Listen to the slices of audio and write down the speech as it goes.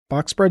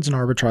Box spreads and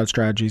arbitrage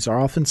strategies are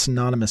often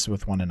synonymous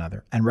with one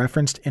another and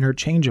referenced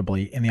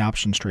interchangeably in the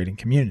options trading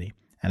community.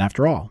 And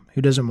after all,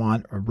 who doesn't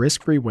want a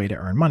risk-free way to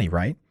earn money,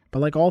 right? But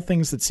like all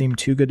things that seem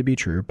too good to be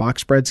true,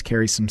 box spreads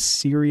carry some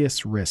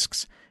serious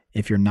risks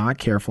if you're not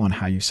careful on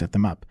how you set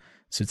them up.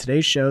 So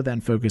today's show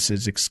then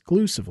focuses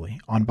exclusively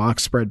on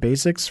box spread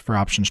basics for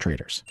options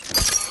traders.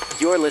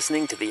 You're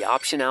listening to the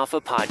Option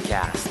Alpha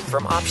podcast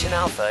from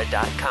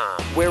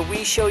OptionAlpha.com, where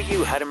we show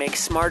you how to make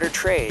smarter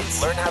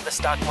trades, learn how the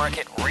stock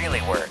market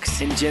really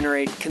works, and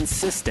generate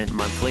consistent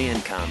monthly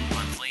income.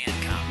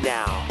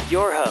 Now,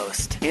 your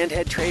host and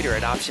head trader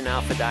at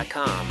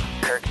OptionAlpha.com,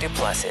 Kirk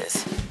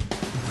Duplessis.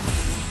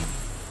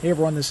 Hey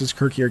everyone, this is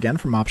Kirk here again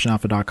from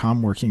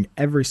OptionAlpha.com, working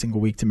every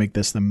single week to make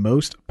this the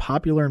most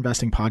popular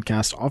investing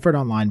podcast offered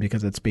online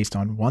because it's based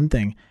on one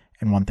thing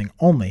and one thing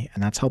only,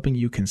 and that's helping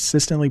you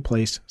consistently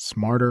place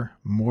smarter,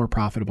 more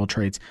profitable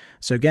trades.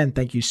 So again,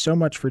 thank you so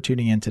much for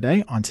tuning in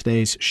today. On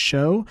today's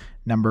show,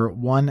 number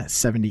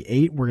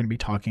 178, we're going to be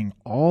talking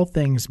all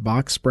things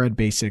box spread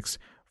basics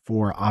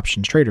for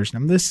options traders. Now,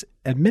 this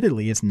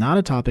admittedly is not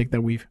a topic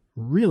that we've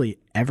really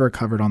ever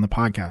covered on the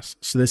podcast.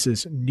 So this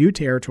is new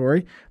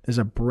territory. There's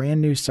a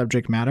brand new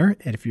subject matter.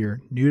 And if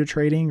you're new to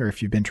trading or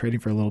if you've been trading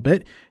for a little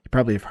bit, you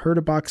probably have heard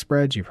of box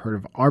spreads, you've heard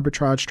of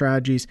arbitrage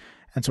strategies.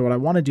 And so what I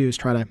want to do is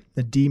try to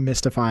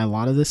demystify a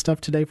lot of this stuff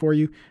today for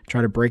you,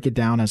 try to break it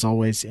down as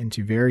always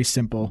into very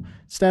simple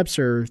steps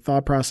or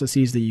thought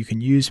processes that you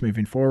can use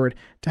moving forward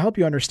to help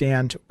you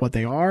understand what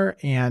they are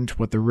and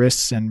what the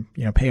risks and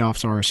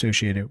payoffs are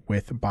associated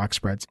with box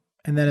spreads.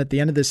 And then at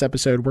the end of this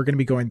episode, we're going to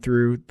be going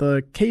through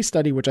the case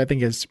study, which I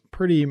think is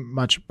pretty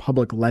much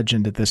public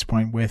legend at this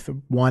point, with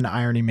one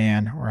Irony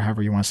Man, or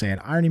however you want to say it,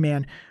 Irony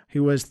Man,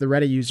 who was the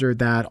Reddit user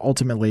that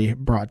ultimately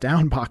brought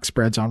down box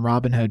spreads on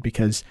Robinhood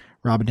because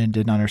Robinhood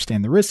didn't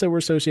understand the risks that were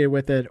associated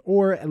with it,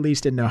 or at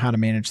least didn't know how to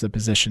manage the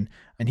position.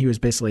 And he was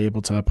basically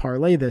able to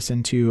parlay this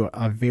into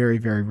a very,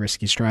 very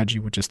risky strategy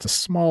with just a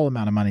small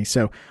amount of money.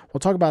 So we'll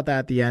talk about that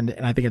at the end.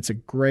 And I think it's a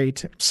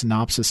great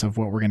synopsis of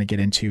what we're going to get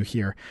into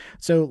here.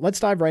 So let's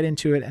dive right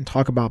into it and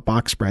talk about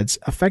box spreads.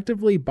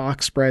 Effectively,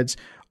 box spreads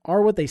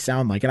are what they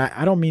sound like. And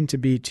I don't mean to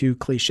be too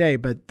cliche,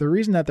 but the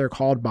reason that they're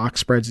called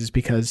box spreads is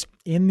because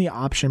in the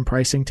option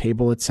pricing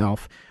table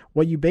itself,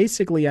 what you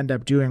basically end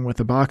up doing with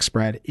a box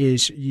spread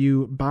is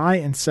you buy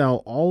and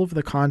sell all of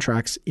the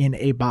contracts in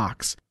a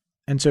box.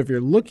 And so if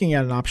you're looking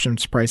at an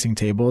options pricing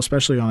table,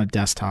 especially on a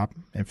desktop,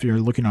 if you're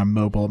looking on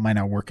mobile, it might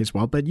not work as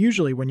well. But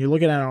usually when you're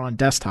looking at it on a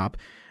desktop,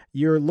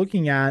 you're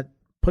looking at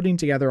putting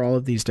together all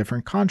of these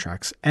different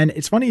contracts. And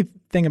it's funny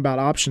thing about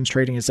options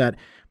trading is that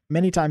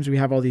many times we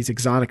have all these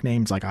exotic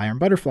names like Iron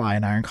Butterfly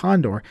and Iron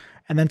Condor,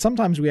 and then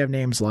sometimes we have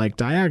names like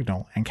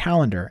Diagonal and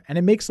Calendar, and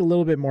it makes a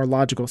little bit more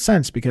logical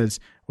sense because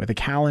with a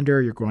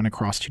calendar, you're going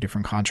across two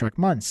different contract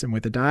months, and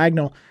with a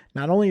diagonal,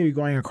 not only are you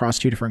going across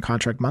two different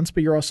contract months,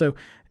 but you're also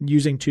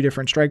using two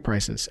different strike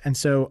prices. And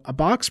so a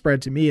box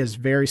spread to me is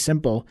very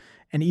simple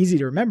and easy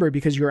to remember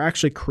because you're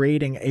actually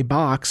creating a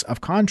box of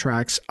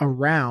contracts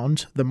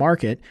around the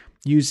market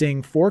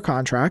using four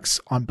contracts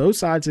on both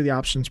sides of the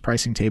options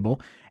pricing table.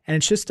 And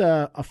it's just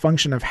a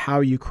function of how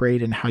you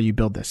create and how you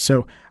build this.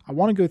 So I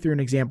want to go through an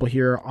example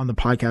here on the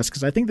podcast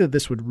because I think that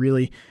this would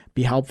really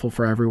be helpful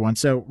for everyone.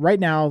 So right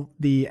now,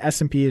 the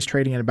S&P is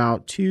trading at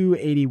about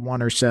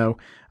 281 or so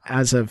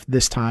as of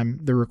this time,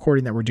 the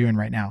recording that we're doing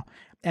right now.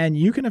 And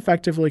you can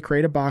effectively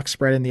create a box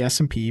spread in the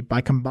S&P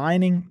by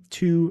combining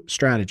two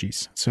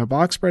strategies. So a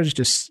box spread is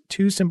just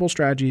two simple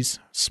strategies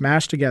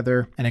smashed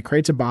together, and it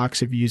creates a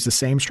box if you use the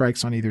same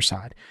strikes on either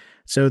side.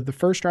 So the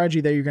first strategy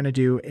that you're going to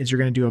do is you're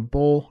going to do a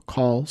bull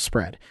call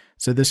spread.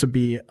 So this would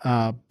be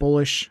a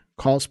bullish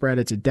call spread.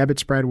 It's a debit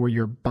spread where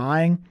you're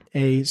buying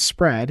a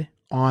spread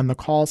on the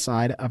call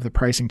side of the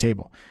pricing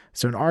table.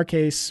 So in our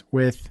case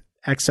with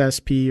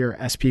XSP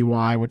or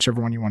SPY,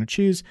 whichever one you want to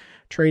choose,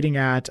 trading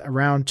at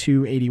around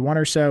 281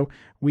 or so,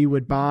 we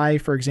would buy,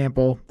 for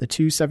example, the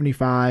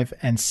 275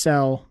 and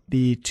sell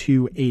the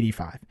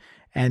 285.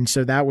 And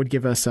so that would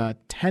give us a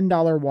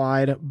 $10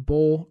 wide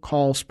bull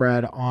call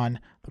spread on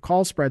the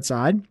call spread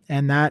side.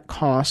 And that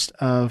cost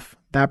of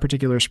that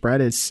particular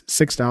spread is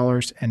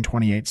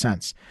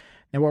 $6.28.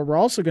 Now, what we're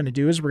also going to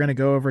do is we're going to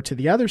go over to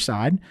the other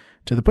side,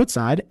 to the put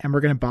side, and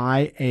we're going to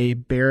buy a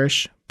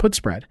bearish put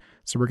spread.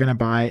 So we're going to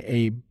buy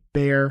a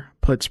bear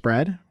put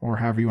spread, or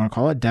however you want to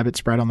call it, debit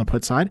spread on the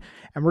put side.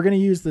 And we're going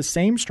to use the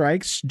same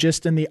strikes,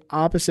 just in the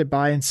opposite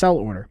buy and sell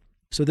order.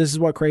 So this is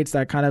what creates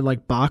that kind of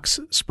like box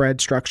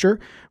spread structure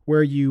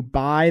where you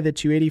buy the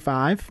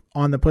 285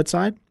 on the put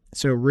side.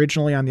 So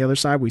originally on the other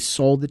side, we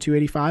sold the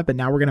 285, but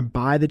now we're going to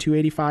buy the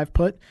 285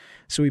 put.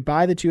 So we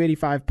buy the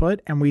 285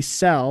 put and we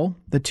sell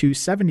the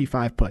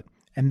 275 put.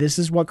 And this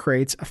is what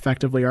creates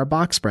effectively our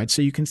box spread.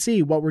 So you can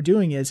see what we're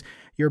doing is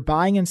you're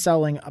buying and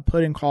selling a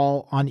put and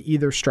call on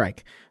either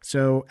strike.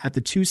 So at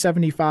the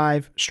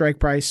 275 strike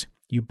price,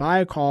 you buy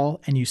a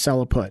call and you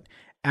sell a put.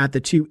 At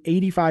the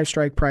 285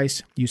 strike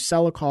price, you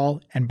sell a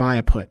call and buy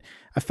a put.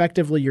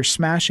 Effectively, you're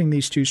smashing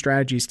these two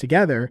strategies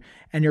together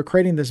and you're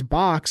creating this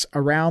box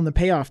around the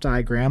payoff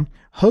diagram,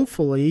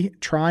 hopefully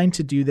trying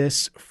to do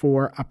this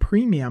for a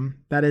premium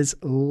that is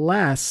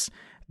less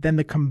than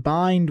the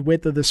combined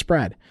width of the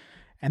spread.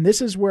 And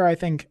this is where I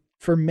think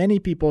for many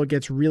people, it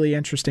gets really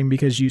interesting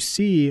because you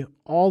see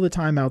all the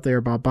time out there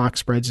about box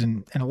spreads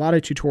and a lot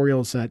of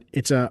tutorials that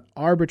it's a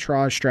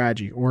arbitrage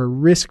strategy or a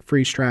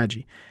risk-free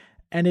strategy.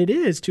 And it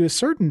is to a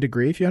certain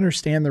degree if you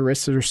understand the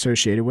risks that are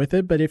associated with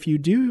it. But if you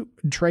do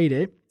trade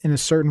it in a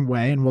certain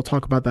way, and we'll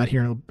talk about that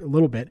here in a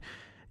little bit,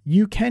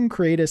 you can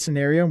create a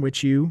scenario in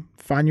which you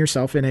find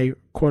yourself in a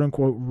quote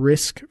unquote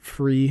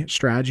risk-free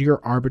strategy or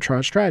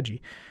arbitrage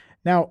strategy.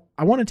 Now,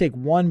 I want to take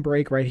one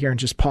break right here and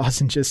just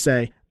pause and just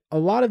say, a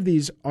lot of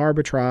these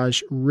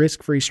arbitrage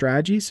risk-free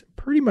strategies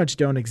pretty much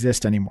don't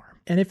exist anymore.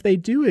 And if they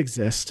do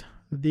exist,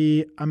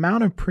 the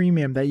amount of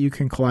premium that you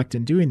can collect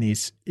in doing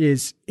these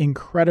is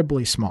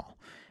incredibly small.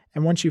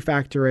 And once you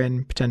factor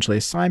in potentially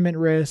assignment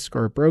risk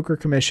or broker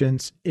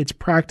commissions, it's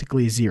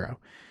practically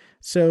zero.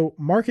 So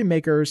market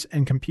makers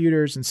and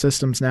computers and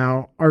systems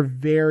now are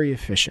very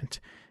efficient.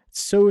 It's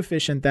so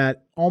efficient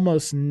that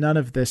almost none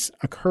of this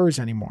occurs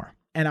anymore.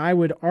 And I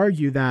would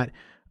argue that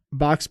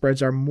box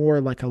spreads are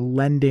more like a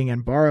lending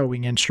and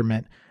borrowing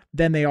instrument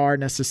than they are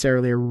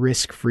necessarily a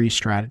risk-free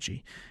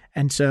strategy.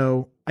 And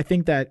so I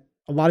think that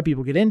a lot of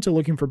people get into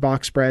looking for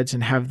box spreads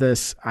and have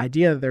this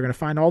idea that they're going to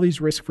find all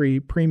these risk-free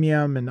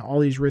premium and all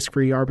these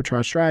risk-free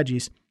arbitrage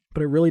strategies,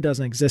 but it really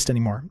doesn't exist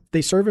anymore.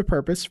 They serve a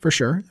purpose for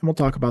sure, and we'll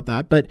talk about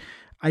that, but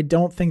I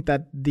don't think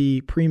that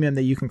the premium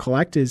that you can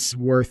collect is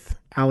worth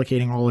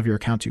allocating all of your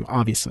account to,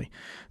 obviously.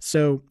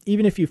 So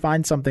even if you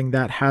find something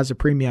that has a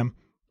premium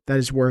that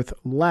is worth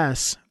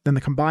less than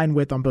the combined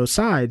width on both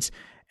sides,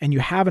 and you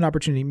have an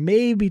opportunity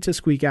maybe to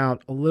squeak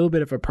out a little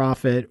bit of a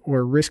profit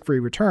or risk-free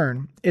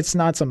return, it's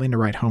not something to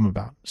write home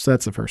about. So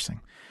that's the first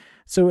thing.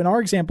 So in our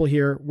example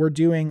here, we're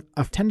doing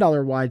a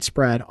 $10 wide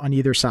spread on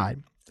either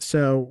side.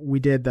 So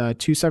we did the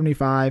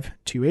 275,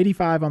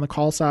 285 on the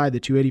call side, the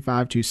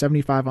 285,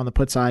 275 on the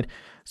put side.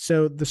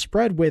 So the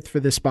spread width for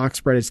this box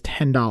spread is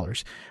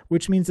 $10,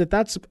 which means that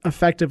that's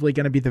effectively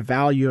going to be the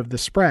value of the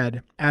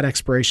spread at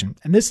expiration.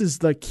 And this is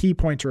the key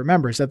point to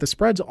remember, is that the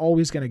spread's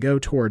always going to go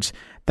towards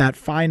that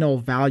final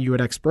value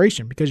at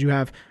expiration, because you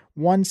have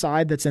one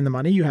side that's in the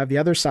money, you have the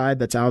other side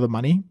that's out of the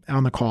money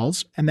on the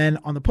calls. And then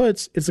on the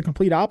puts, it's the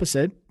complete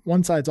opposite.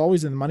 One side's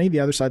always in the money,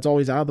 the other side's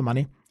always out of the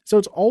money. So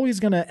it's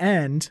always going to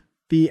end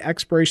the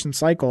expiration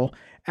cycle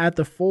at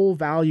the full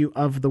value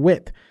of the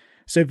width.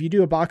 So if you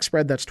do a box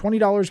spread that's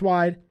 $20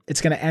 wide,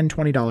 it's going to end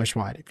 $20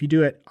 wide. If you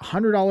do it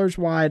 $100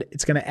 wide,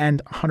 it's going to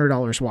end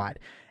 $100 wide.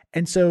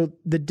 And so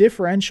the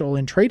differential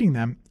in trading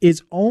them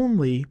is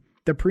only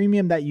the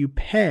premium that you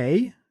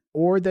pay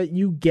or that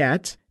you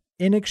get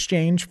in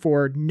exchange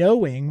for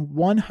knowing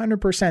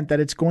 100% that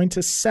it's going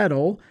to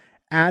settle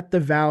at the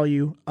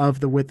value of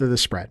the width of the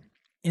spread.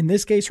 In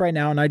this case right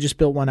now, and I just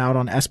built one out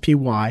on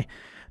SPY,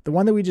 the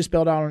one that we just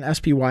built out on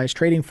SPY is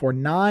trading for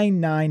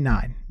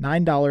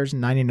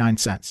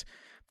 $9.99.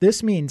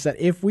 This means that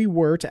if we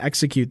were to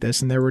execute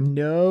this and there were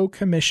no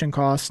commission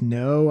costs,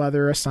 no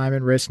other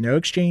assignment risk, no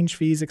exchange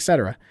fees,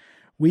 etc.,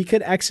 we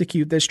could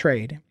execute this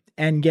trade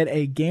and get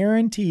a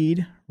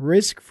guaranteed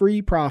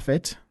risk-free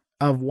profit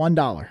of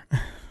 $1.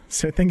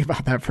 So think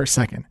about that for a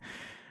second.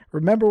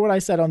 Remember what I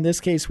said on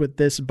this case with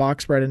this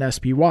box spread in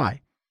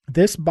SPY.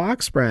 This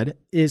box spread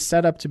is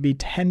set up to be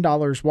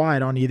 $10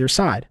 wide on either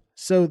side.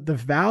 So the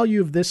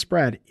value of this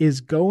spread is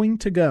going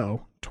to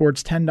go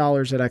towards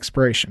 $10 at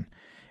expiration.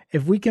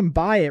 If we can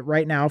buy it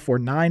right now for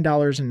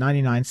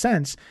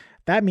 $9.99,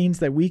 that means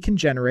that we can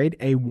generate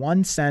a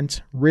 1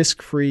 cent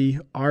risk-free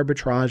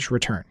arbitrage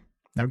return.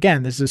 Now,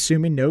 again, this is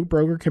assuming no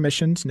broker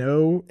commissions,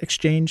 no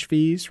exchange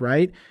fees,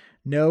 right?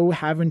 No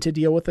having to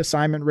deal with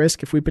assignment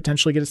risk if we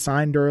potentially get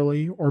assigned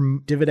early or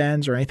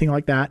dividends or anything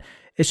like that.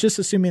 It's just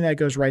assuming that it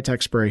goes right to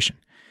expiration.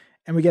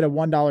 And we get a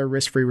 $1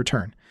 risk-free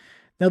return.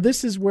 Now,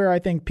 this is where I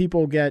think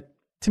people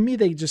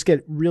they just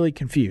get really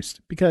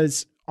confused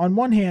because on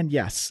one hand,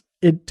 yes,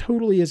 it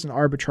totally is an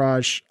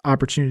arbitrage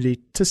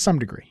opportunity to some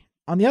degree.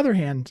 On the other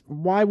hand,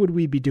 why would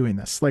we be doing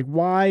this? Like,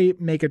 why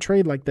make a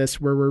trade like this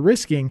where we're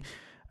risking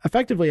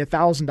effectively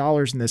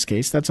 $1,000 in this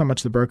case? That's how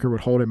much the broker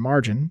would hold in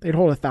margin. They'd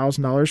hold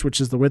 $1,000, which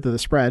is the width of the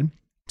spread,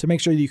 to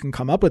make sure that you can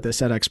come up with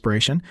this at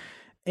expiration.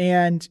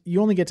 And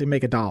you only get to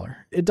make $1.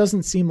 It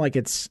doesn't seem like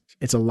it's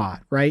a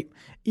lot, right?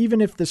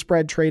 Even if the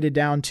spread traded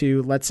down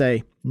to, let's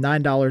say,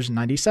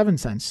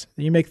 $9.97,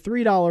 then you make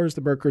 $3,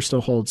 the broker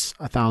still holds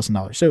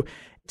 $1,000. So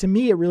to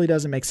me, it really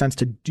doesn't make sense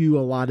to do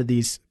a lot of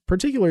these,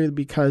 particularly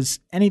because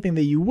anything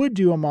that you would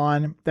do them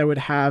on that would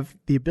have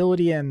the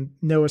ability and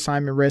no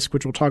assignment risk,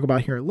 which we'll talk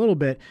about here in a little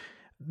bit,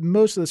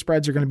 most of the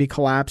spreads are going to be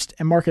collapsed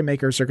and market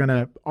makers are going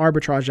to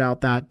arbitrage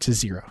out that to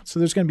zero. So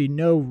there's going to be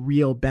no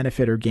real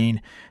benefit or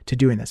gain to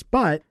doing this.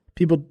 But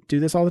people do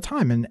this all the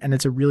time, and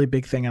it's a really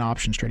big thing in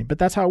options trading. But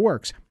that's how it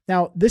works.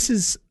 Now, this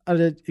is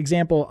an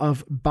example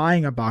of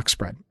buying a box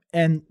spread.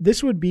 And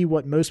this would be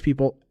what most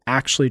people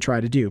actually try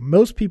to do.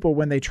 Most people,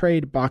 when they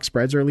trade box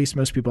spreads, or at least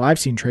most people I've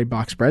seen trade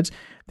box spreads,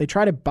 they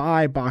try to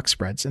buy box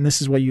spreads. And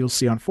this is what you'll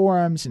see on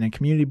forums and in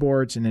community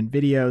boards and in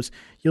videos.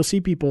 You'll see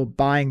people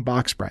buying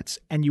box spreads.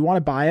 And you want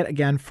to buy it,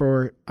 again,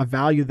 for a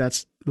value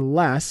that's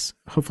less,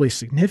 hopefully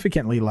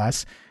significantly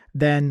less,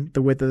 than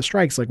the width of the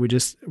strikes like we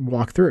just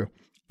walked through.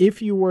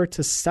 If you were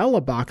to sell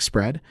a box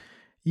spread,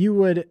 you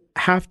would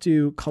have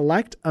to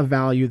collect a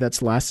value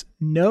that's less,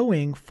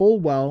 knowing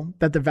full well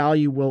that the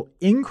value will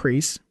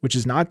increase, which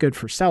is not good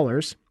for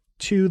sellers,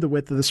 to the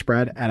width of the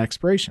spread at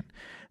expiration.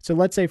 So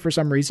let's say for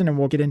some reason, and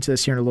we'll get into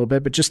this here in a little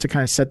bit, but just to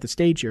kind of set the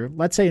stage here,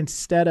 let's say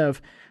instead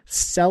of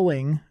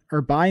selling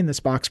or buying this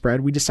box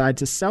spread, we decide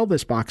to sell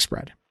this box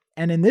spread.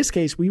 And in this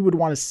case, we would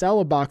want to sell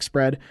a box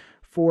spread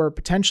for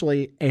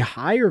potentially a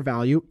higher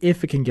value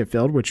if it can get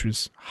filled, which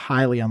was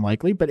highly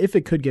unlikely, but if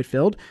it could get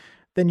filled,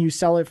 then you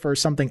sell it for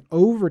something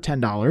over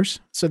 $10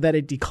 so that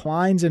it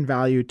declines in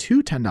value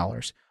to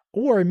 $10.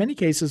 Or in many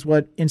cases,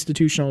 what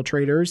institutional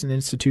traders and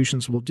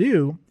institutions will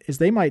do is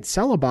they might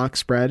sell a box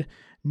spread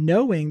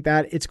knowing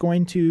that it's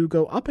going to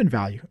go up in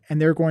value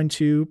and they're going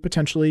to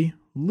potentially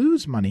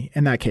lose money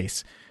in that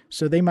case.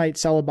 So they might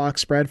sell a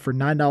box spread for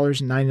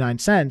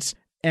 $9.99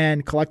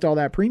 and collect all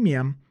that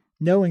premium,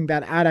 knowing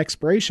that at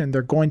expiration,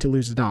 they're going to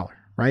lose $1,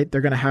 right?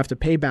 They're going to have to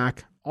pay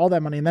back all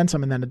that money and then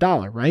some and then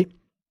 $1, right?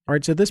 All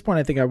right, so at this point,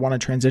 I think I want to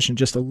transition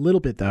just a little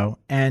bit though.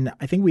 And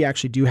I think we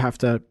actually do have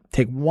to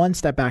take one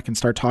step back and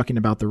start talking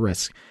about the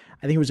risk.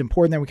 I think it was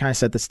important that we kind of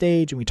set the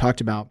stage and we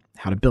talked about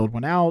how to build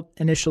one out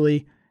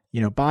initially,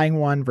 buying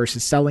one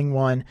versus selling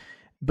one.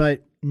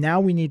 But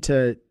now we need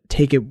to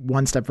take it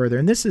one step further.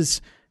 And this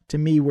is, to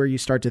me, where you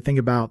start to think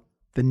about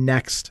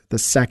the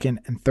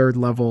second and third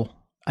level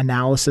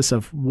analysis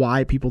of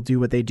why people do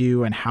what they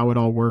do and how it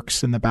all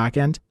works in the back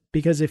end.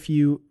 Because if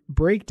you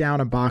break down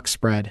a box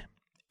spread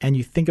and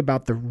you think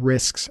about the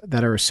risks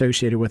that are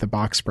associated with a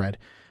box spread,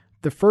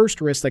 the first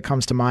risk that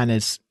comes to mind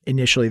is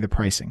initially the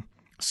pricing.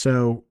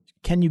 So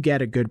can you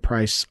get a good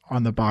price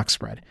on the box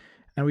spread?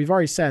 Now, we've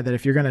already said that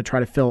if you're going to try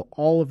to fill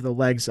all of the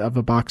legs of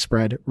a box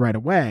spread right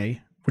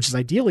away, which is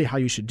ideally how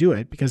you should do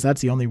it, because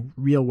that's the only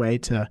real way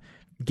to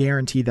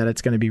guarantee that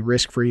it's going to be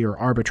risk-free or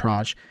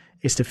arbitrage,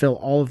 is to fill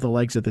all of the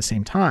legs at the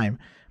same time,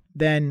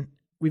 then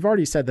we've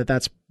already said that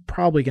that's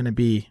probably going to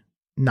be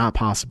not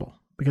possible,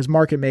 because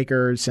market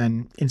makers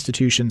and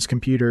institutions,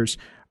 computers,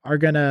 are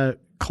going to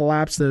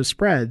collapse those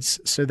spreads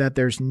so that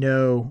there's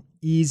no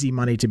easy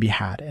money to be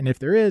had. And if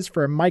there is,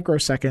 for a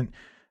microsecond,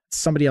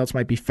 somebody else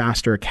might be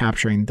faster at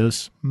capturing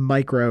those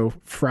micro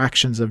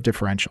fractions of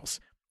differentials.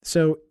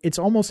 So it's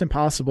almost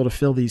impossible to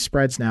fill these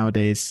spreads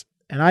nowadays.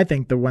 And I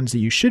think the ones that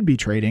you should be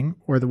trading,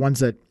 or the ones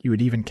that you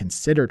would even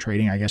consider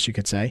trading, I guess you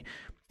could say,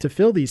 to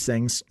fill these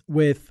things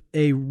with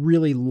a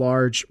really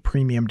large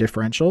premium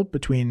differential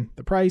between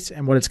the price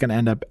and what it's going to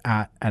end up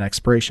at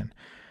expiration.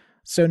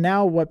 So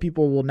now what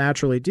people will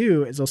naturally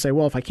do is they'll say,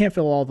 well, if I can't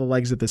fill all the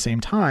legs at the same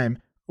time,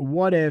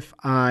 what if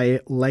I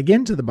leg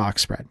into the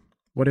box spread?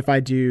 What if I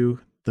do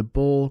the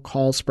bull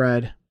call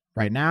spread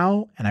right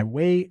now and I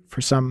wait for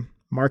some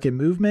market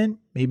movement,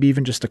 maybe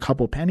even just a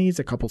couple pennies,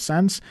 a couple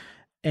cents,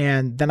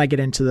 and then I get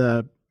into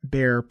the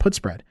bear put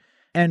spread?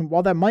 And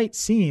while that might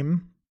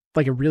seem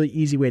like a really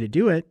easy way to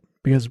do it,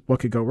 because what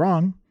could go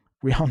wrong?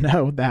 We all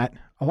know that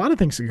a lot of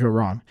things could go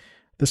wrong.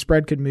 The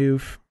spread could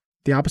move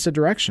the opposite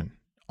direction,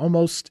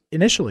 almost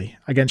initially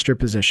against your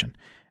position.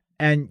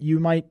 And you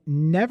might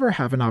never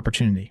have an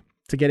opportunity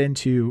to get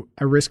into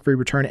a risk-free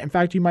return. In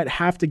fact, you might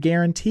have to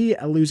guarantee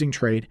a losing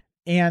trade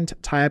and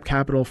tie up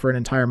capital for an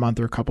entire month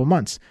or a couple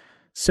months.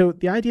 So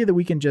the idea that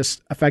we can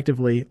just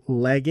effectively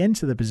leg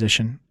into the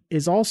position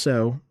is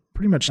also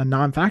pretty much a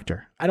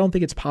non-factor. I don't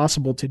think it's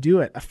possible to do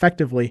it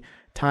effectively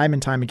time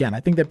and time again. I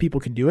think that people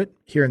can do it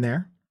here and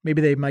there.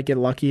 Maybe they might get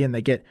lucky and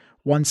they get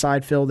one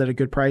side filled at a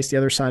good price, the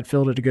other side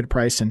filled at a good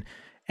price,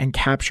 and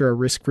capture a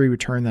risk-free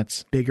return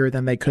that's bigger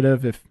than they could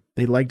have if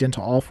they legged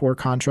into all four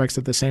contracts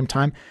at the same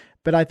time.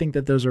 But I think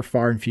that those are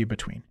far and few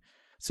between.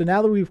 So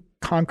now that we've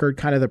conquered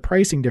kind of the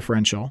pricing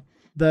differential,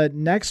 the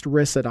next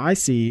risk that I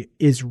see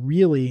is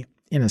really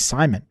in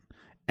assignment.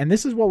 And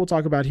this is what we'll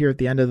talk about here at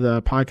the end of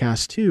the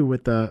podcast too,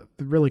 with the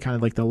really kind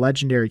of like the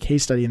legendary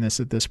case study in this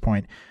at this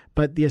point.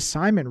 But the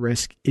assignment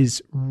risk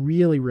is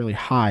really, really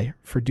high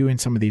for doing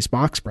some of these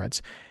box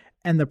spreads.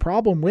 And the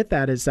problem with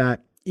that is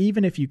that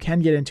even if you can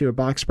get into a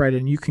box spread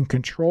and you can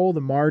control the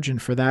margin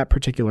for that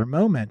particular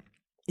moment,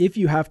 if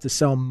you have to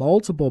sell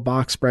multiple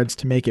box spreads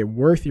to make it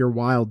worth your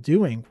while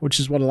doing, which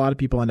is what a lot of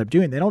people end up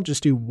doing, they don't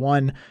just do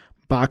one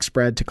box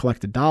spread to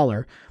collect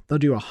 $1, they'll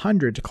do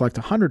 100 to collect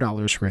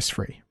 $100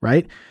 risk-free,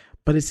 right?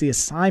 But it's the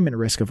assignment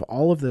risk of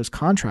all of those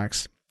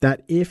contracts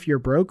that if your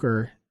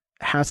broker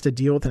has to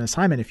deal with an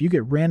assignment, if you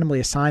get randomly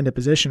assigned a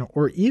position,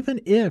 or even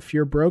if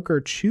your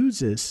broker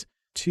chooses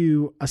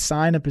to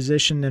assign a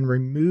position and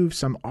remove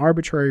some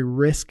arbitrary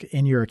risk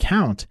in your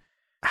account,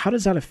 how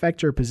does that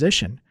affect your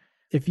position?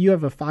 If you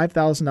have a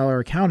 $5,000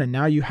 account and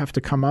now you have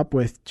to come up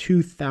with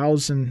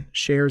 2,000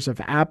 shares of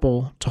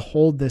Apple to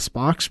hold this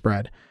box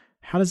spread,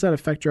 how does that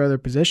affect your other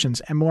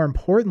positions? And more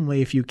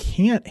importantly, if you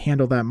can't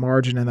handle that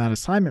margin and that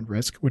assignment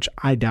risk, which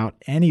I doubt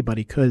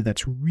anybody could,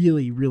 that's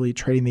really, really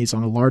trading these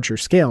on a larger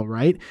scale,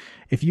 right?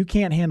 If you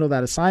can't handle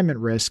that assignment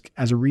risk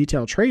as a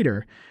retail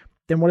trader,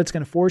 then what it's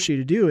going to force you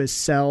to do is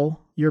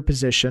sell your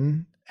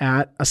position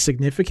at a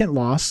significant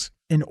loss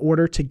in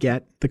order to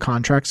get the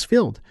contracts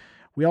filled.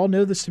 We all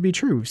know this to be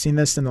true. We've seen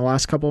this in the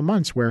last couple of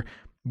months where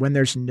when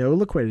there's no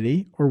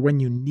liquidity or when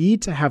you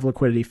need to have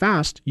liquidity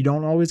fast, you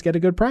don't always get a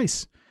good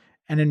price.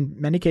 And in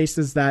many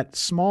cases, that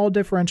small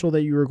differential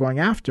that you were going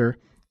after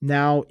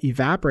now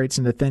evaporates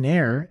into thin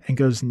air and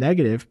goes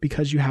negative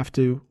because you have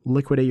to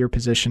liquidate your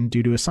position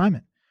due to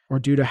assignment or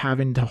due to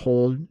having to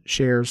hold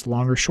shares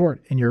long or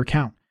short in your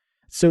account.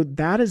 So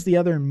that is the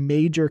other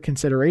major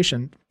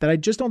consideration that I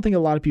just don't think a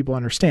lot of people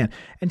understand.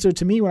 And so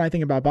to me, when I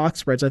think about box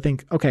spreads, I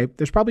think, okay,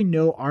 there's probably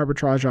no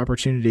arbitrage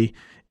opportunity,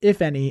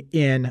 if any,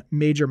 in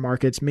major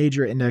markets,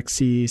 major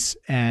indexes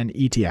and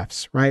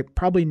ETFs, right?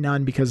 Probably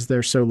none because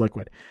they're so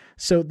liquid.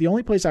 So the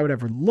only place I would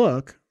ever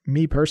look,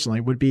 me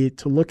personally, would be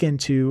to look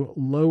into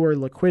lower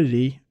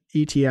liquidity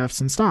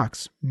ETFs and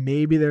stocks.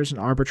 Maybe there's an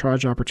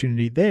arbitrage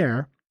opportunity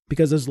there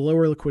because those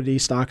lower liquidity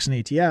stocks and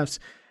ETFs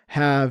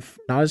have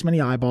not as many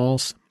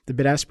eyeballs. The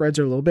bid-ask spreads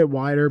are a little bit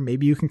wider.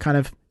 Maybe you can kind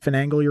of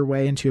finagle your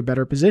way into a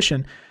better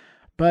position,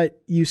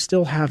 but you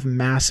still have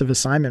massive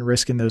assignment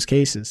risk in those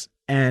cases.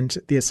 And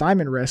the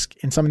assignment risk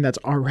in something that's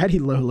already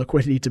low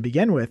liquidity to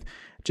begin with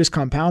just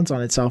compounds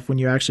on itself when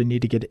you actually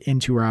need to get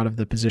into or out of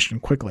the position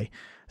quickly.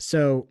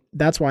 So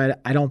that's why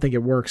I don't think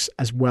it works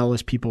as well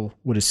as people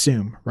would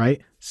assume,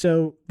 right?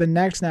 So the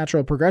next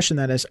natural progression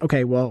then is,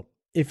 okay, well,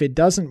 if it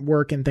doesn't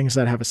work in things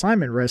that have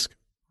assignment risk,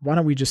 why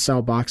don't we just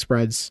sell box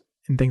spreads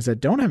in things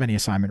that don't have any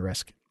assignment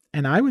risk?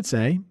 And I would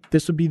say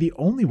this would be the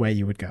only way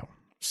you would go.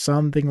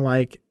 Something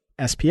like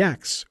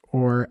SPX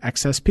or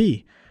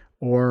XSP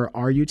or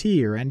RUT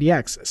or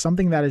NDX,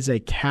 something that is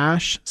a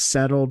cash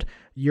settled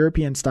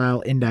European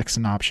style index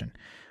and option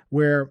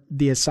where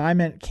the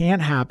assignment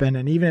can't happen.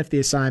 And even if the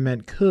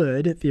assignment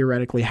could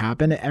theoretically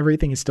happen,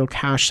 everything is still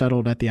cash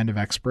settled at the end of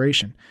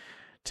expiration.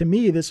 To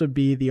me, this would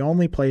be the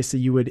only place that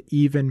you would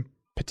even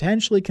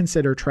potentially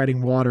consider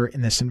treading water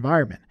in this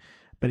environment.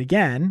 But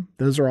again,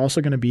 those are also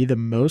going to be the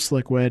most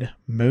liquid,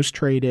 most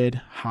traded,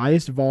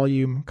 highest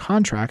volume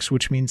contracts,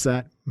 which means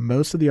that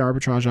most of the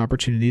arbitrage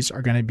opportunities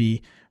are going to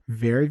be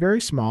very, very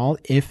small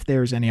if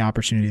there's any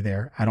opportunity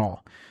there at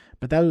all.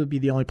 But that would be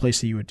the only place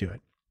that you would do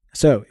it.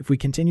 So if we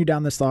continue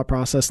down this thought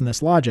process and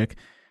this logic,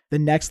 the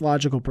next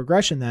logical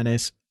progression then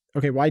is,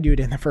 okay, why do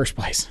it in the first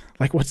place?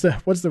 Like what's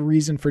the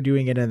reason for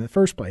doing it in the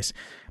first place?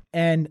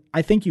 And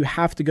I think you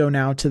have to go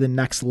now to the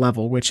next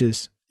level, which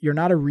is you're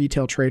not a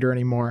retail trader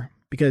anymore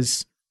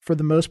because for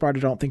the most part,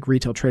 I don't think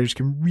retail traders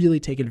can really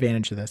take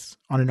advantage of this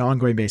on an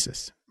ongoing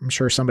basis. I'm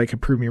sure somebody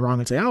could prove me wrong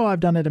and say, oh, I've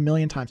done it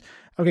 1,000,000 times.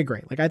 Okay,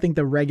 great. Like I think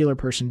the regular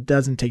person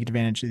doesn't take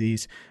advantage of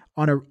these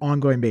on an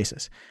ongoing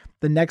basis.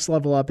 The next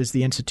level up is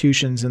the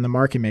institutions and the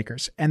market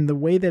makers. And the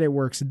way that it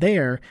works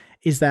there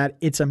is that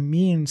it's a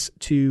means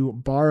to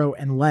borrow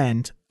and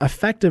lend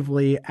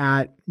effectively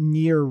at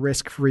near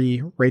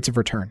risk-free rates of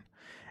return.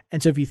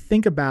 And so if you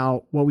think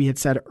about what we had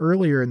said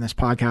earlier in this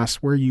podcast,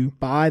 where you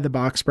buy the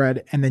box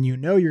spread and then you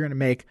know you're going to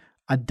make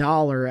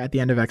 $1 at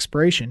the end of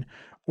expiration,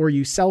 or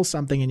you sell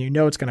something and you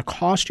know it's going to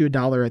cost you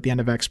 $1 at the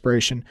end of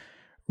expiration,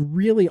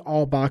 really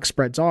all box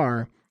spreads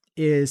are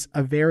is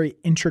a very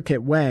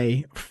intricate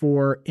way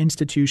for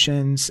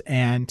institutions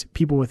and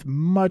people with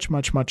much,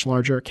 much, much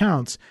larger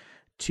accounts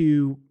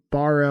to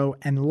borrow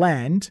and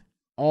lend,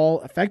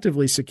 all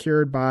effectively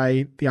secured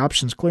by the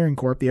Options Clearing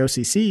Corp, the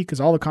OCC,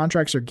 because all the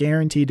contracts are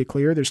guaranteed to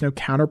clear. There's no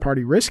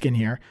counterparty risk in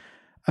here.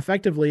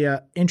 Effectively, an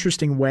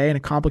interesting way and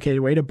a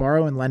complicated way to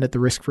borrow and lend at the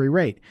risk-free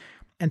rate.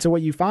 And so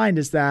what you find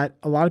is that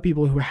a lot of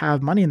people who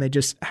have money and they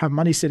just have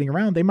money sitting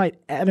around, they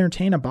might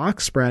entertain a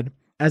box spread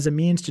as a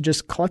means to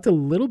just collect a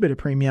little bit of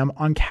premium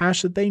on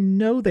cash that they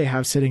know they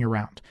have sitting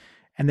around.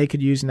 And they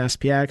could use an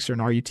SPX or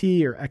an RUT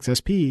or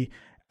XSP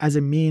as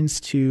a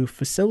means to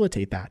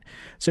facilitate that.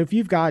 So if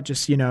you've got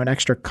just, an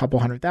extra couple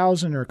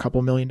 $100,000 or a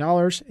couple $1 million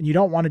and you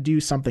don't want to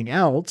do something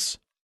else,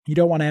 you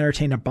don't want to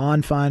entertain a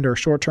bond fund or a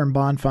short-term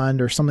bond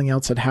fund or something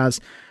else that has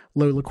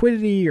low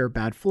liquidity or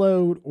bad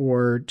float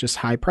or just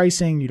high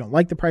pricing, you don't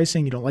like the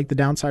pricing, you don't like the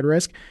downside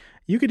risk,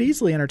 you could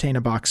easily entertain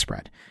a box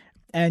spread.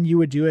 And you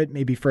would do it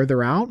maybe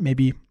further out.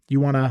 Maybe you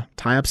want to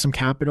tie up some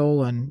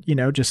capital and,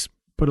 just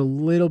put a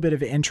little bit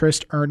of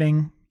interest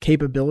earning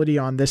capability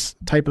on this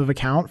type of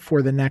account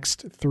for the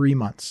next 3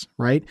 months,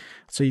 right?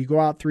 So you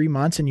go out 3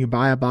 months and you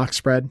buy a box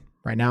spread.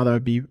 Right now, that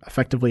would be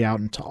effectively out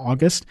into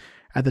August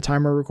at the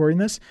time we're recording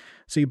this.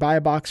 So you buy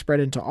a box spread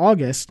into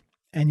August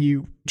and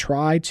you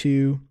try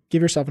to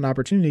give yourself an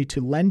opportunity to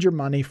lend your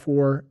money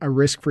for a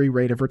risk-free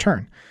rate of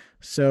return.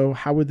 So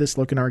how would this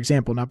look in our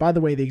example? Now, by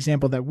the way, the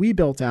example that we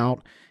built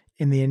out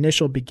in the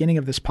initial beginning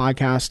of this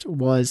podcast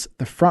was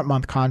the front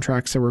month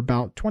contracts that were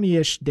about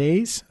 20-ish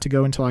days to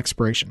go until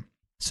expiration.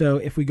 So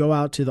if we go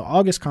out to the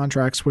August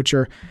contracts, which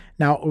are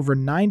now over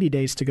 90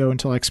 days to go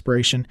until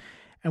expiration,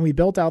 and we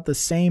built out the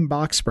same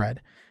box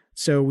spread,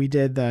 So we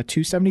did the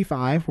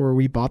 275 where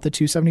we bought the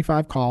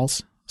 275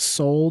 calls,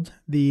 sold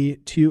the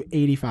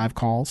 285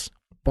 calls,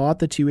 bought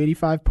the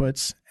 285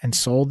 puts, and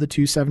sold the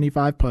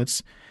 275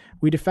 puts.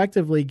 We'd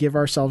effectively give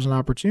ourselves an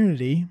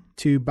opportunity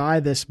to buy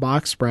this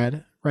box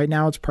spread. Right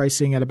now it's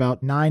pricing at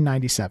about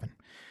 $9.97.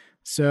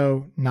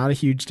 So not a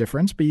huge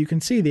difference, but you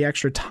can see the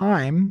extra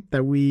time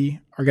that we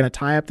are going to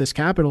tie up this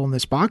capital in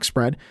this box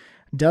spread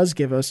does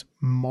give us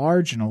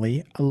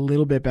marginally a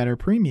little bit better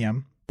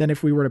premium than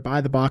if we were to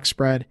buy the box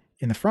spread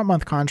in the front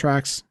month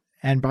contracts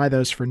and buy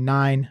those for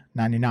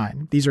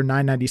 $9.99. These are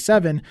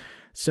 $9.97.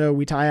 So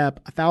we tie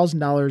up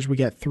 $1,000, we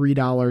get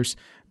 $3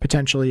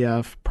 potentially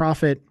of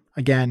profit,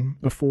 again,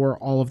 before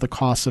all of the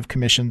costs of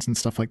commissions and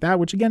stuff like that,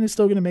 which again is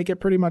still going to make it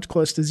pretty much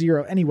close to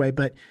zero anyway.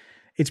 But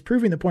it's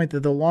proving the point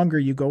that the longer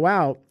you go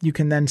out, you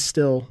can then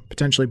still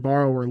potentially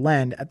borrow or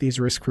lend at these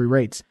risk-free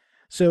rates.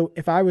 So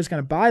if I was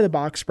going to buy the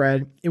box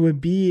spread, it would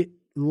be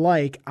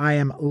like I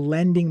am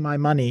lending my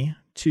money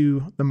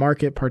to the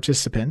market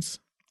participants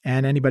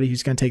and anybody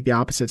who's going to take the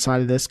opposite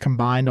side of this,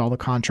 combined all the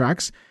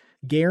contracts,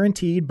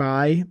 guaranteed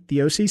by the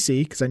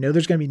OCC, because I know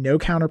there's going to be no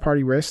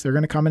counterparty risk. They're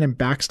going to come in and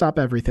backstop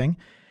everything.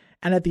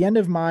 And at the end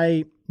of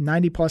my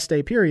 90 plus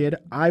day period,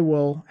 I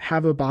will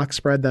have a box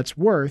spread that's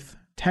worth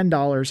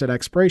 $10 at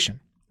expiration.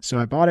 So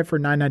I bought it for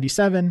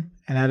 $9.97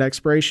 and at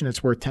expiration,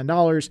 it's worth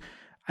 $10.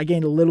 I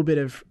gained a little bit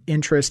of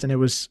interest and it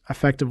was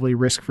effectively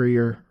risk-free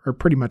or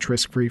pretty much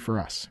risk-free for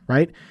us,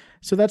 right?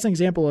 So that's an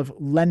example of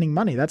lending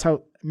money. That's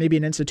how maybe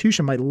an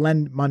institution might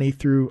lend money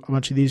through a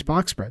bunch of these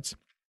box spreads.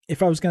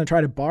 If I was going to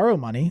try to borrow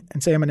money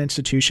and say I'm an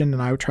institution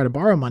and I would try to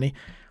borrow money,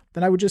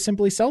 then I would just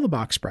simply sell the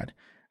box spread.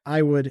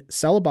 I would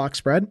sell a box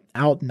spread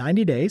out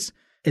 90 days.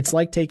 It's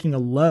like taking a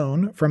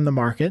loan from the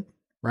market,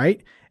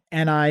 right?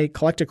 And I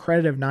collect a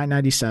credit of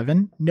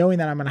 $9.97, knowing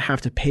that I'm going to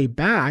have to pay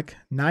back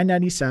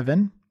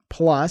 $9.97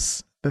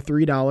 plus the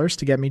 $3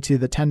 to get me to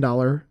the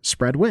 $10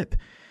 spread width.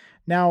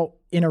 Now,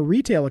 in a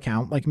retail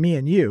account like me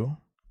and you,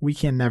 we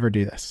can never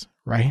do this,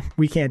 right?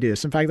 We can't do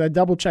this. In fact, I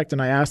double checked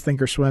and I asked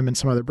Thinkorswim and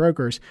some other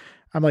brokers.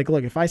 I'm like,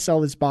 look, if I sell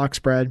this box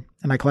spread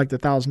and I collect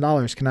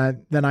 $1,000, can I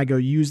then go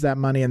use that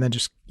money and then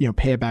just,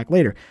 pay it back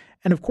later?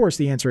 And of course,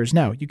 the answer is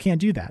no, you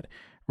can't do that,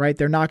 right?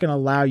 They're not going to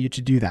allow you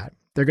to do that.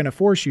 They're going to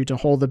force you to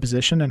hold the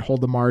position and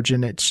hold the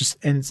margin. And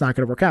it's not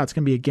going to work out. It's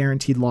going to be a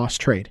guaranteed loss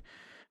trade.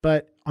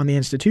 But on the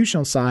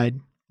institutional side,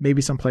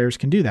 maybe some players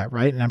can do that,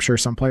 right? And I'm sure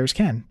some players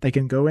can. They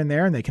can go in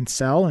there and they can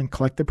sell and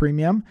collect the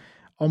premium,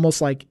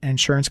 almost like an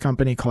insurance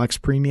company collects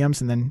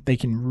premiums and then they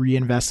can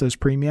reinvest those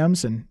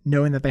premiums, and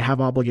knowing that they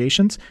have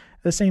obligations,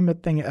 the same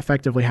thing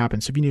effectively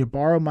happens. So if you need to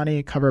borrow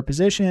money, cover a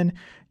position,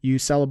 you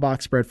sell a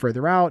box spread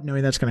further out,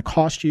 knowing that's going to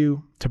cost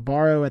you to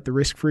borrow at the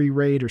risk-free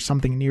rate or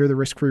something near the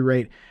risk-free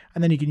rate,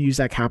 and then you can use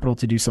that capital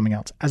to do something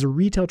else. As a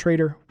retail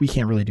trader, we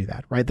can't really do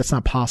that, right? That's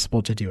not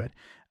possible to do it.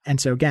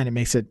 And so again, it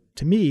makes it,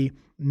 to me,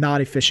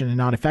 not efficient and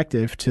not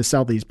effective to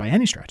sell these by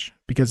any stretch,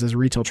 because as a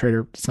retail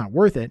trader, it's not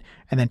worth it.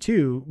 And then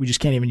two, we just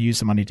can't even use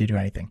the money to do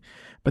anything.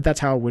 But that's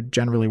how it would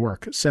generally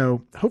work.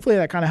 So hopefully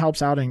that kind of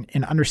helps out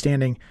in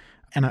understanding.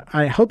 And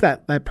I hope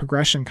that that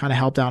progression kind of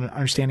helped out in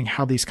understanding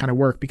how these kind of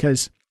work,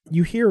 because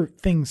you hear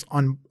things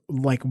on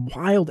like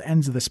wild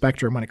ends of the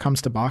spectrum when it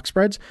comes to box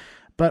spreads,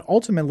 but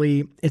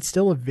ultimately it's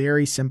still a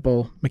very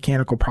simple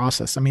mechanical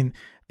process. I mean,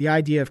 the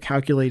idea of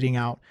calculating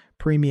out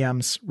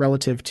premiums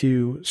relative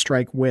to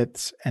strike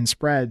widths and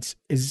spreads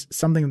is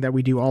something that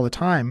we do all the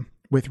time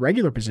with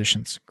regular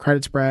positions,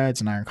 credit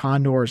spreads and iron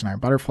condors and iron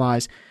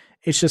butterflies.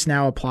 It's just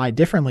now applied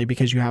differently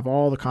because you have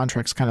all the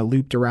contracts kind of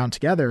looped around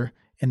together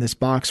in this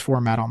box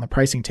format on the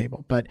pricing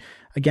table. But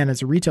again,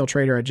 as a retail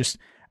trader,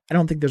 I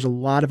don't think there's a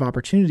lot of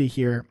opportunity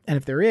here. And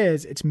if there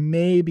is, it's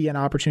maybe an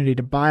opportunity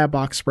to buy a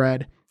box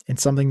spread in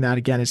something that,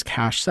 again, is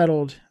cash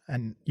settled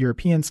and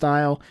European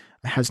style,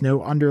 has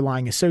no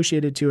underlying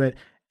associated to it,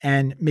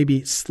 and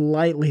maybe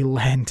slightly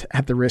lend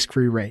at the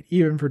risk-free rate,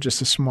 even for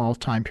just a small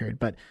time period.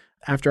 But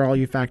after all,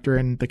 you factor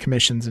in the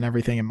commissions and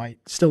everything, it might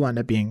still end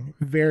up being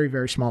very,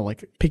 very small,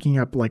 like picking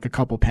up like a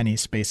couple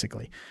pennies,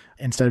 basically,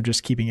 instead of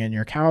just keeping it in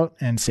your account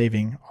and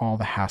saving all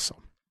the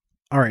hassle.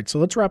 All right, so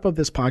let's wrap up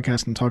this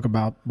podcast and talk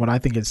about what I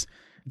think is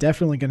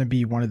definitely going to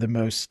be one of the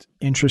most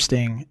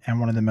interesting and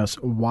one of the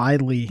most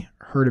widely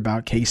heard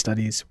about case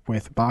studies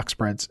with box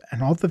spreads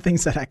and all the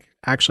things that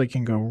actually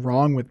can go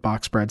wrong with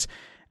box spreads.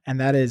 And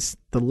that is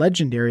the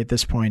legendary, at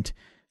this point,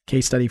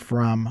 case study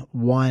from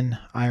One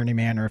Irony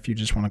Man, or if you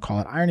just want to call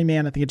it Irony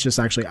Man, I think it's just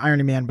actually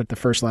Irony Man, but the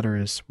first letter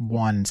is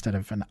one instead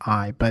of an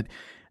I. But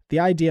the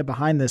idea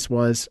behind this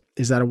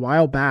is that a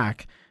while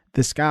back,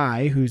 this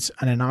guy who's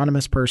an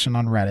anonymous person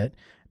on Reddit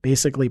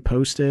basically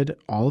posted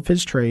all of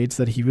his trades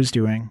that he was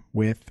doing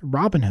with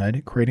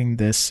Robinhood, creating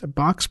this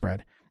box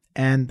spread.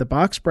 And the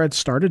box spread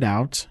started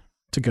out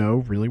to go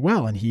really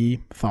well. And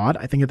he thought,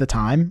 I think at the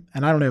time,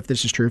 and I don't know if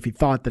this is true, if he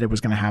thought that it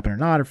was going to happen or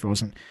not, if he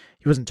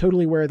wasn't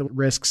totally aware of the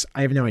risks.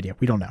 I have no idea.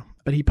 We don't know.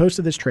 But he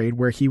posted this trade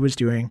where he was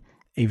doing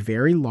a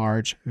very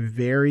large,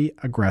 very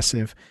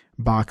aggressive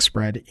box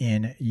spread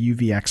in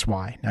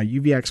UVXY. Now,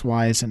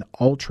 UVXY is an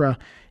ultra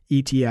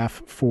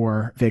ETF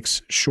for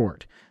VIX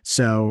short.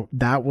 So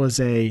that was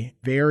a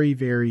very,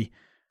 very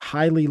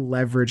highly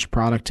leveraged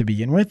product to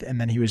begin with. And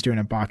then he was doing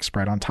a box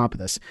spread on top of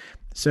this.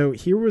 So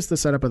here was the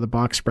setup of the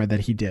box spread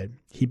that he did.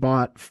 He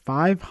bought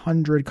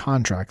 500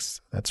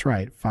 contracts. That's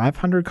right,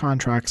 500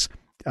 contracts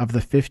of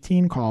the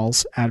 15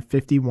 calls at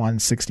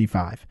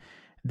 51.65.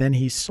 Then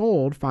he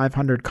sold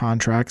 500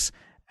 contracts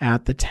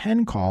at the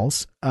 10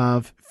 calls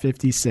of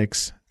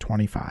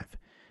 56.25.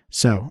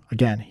 So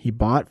again, he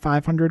bought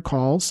 500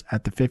 calls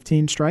at the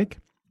 15 strike,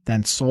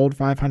 then sold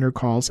 500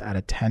 calls at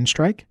a 10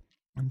 strike.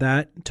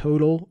 That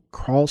total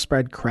call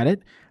spread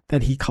credit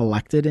that he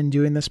collected in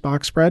doing this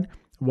box spread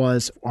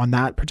was, on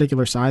that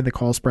particular side, the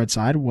call spread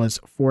side, was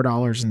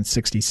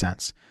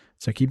 $4.60.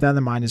 So keep that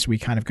in mind as we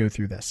kind of go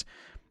through this.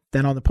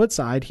 Then on the put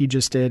side, he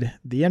just did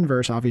the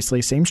inverse, obviously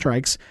same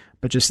strikes,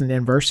 but just in the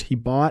inverse. He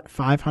bought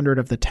 500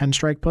 of the 10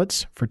 strike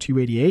puts for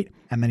 $2.88,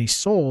 and then he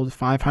sold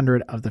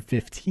 500 of the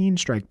 15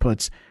 strike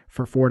puts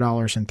for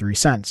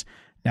 $4.03.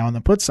 Now on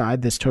the put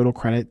side, this total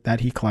credit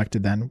that he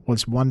collected then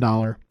was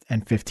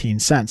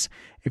 $1.15.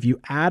 If you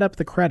add up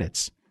the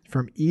credits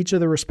from each of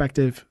the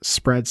respective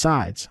spread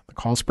sides, the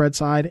call spread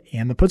side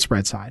and the put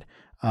spread side,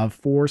 of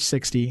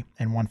 $4.60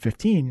 and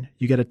 $1.15,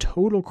 you get a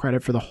total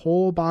credit for the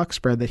whole box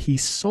spread that he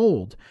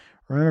sold.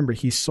 Remember,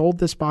 he sold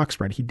this box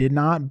spread. He did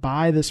not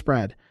buy the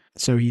spread.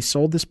 So he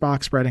sold this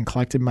box spread and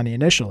collected money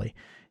initially.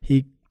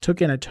 He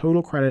took in a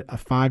total credit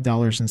of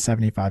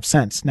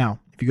 $5.75. Now,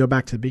 if you go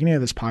back to the beginning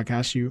of this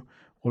podcast, you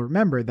will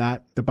remember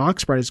that the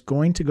box spread is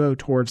going to go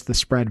towards the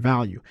spread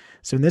value.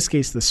 So in this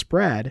case, the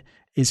spread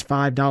is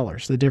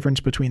 $5, the difference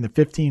between the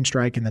 15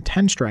 strike and the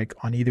 10 strike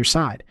on either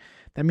side.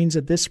 That means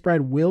that this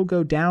spread will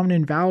go down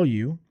in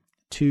value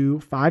to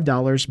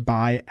 $5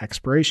 by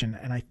expiration.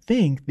 And I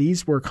think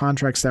these were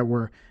contracts that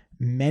were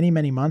many,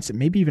 many months,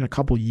 maybe even a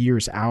couple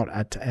years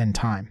out in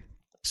time.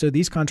 So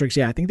these contracts,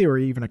 I think they were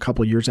even a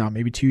couple years out,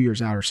 maybe 2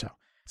 years out or so.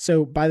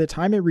 So by the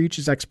time it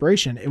reaches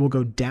expiration, it will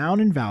go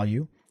down in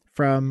value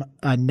from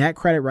a net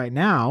credit right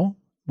now,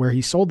 where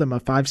he sold them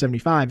of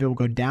 $5.75, it will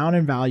go down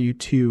in value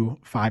to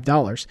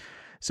 $5.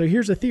 So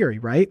here's a theory,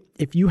 right?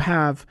 If you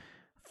have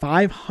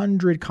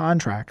 500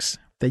 contracts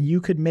that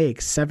you could make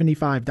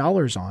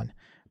 $75 on,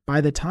 by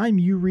the time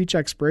you reach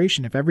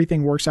expiration, if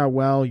everything works out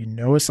well,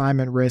 no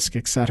assignment risk,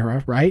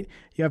 etc., right?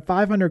 You have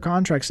 500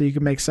 contracts that you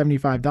can make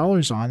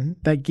 $75 on.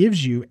 That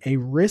gives you a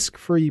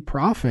risk-free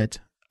profit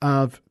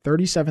of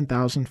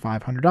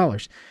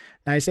 $37,500.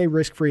 Now I say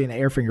risk-free in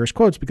air fingers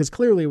quotes because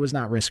clearly it was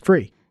not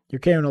risk-free. You're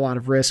carrying a lot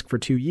of risk for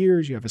 2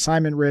 years. You have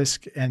assignment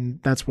risk. And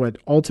that's what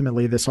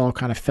ultimately this all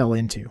kind of fell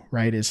into,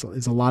 right? Is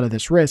a lot of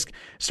this risk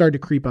started to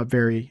creep up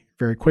very,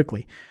 very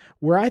quickly.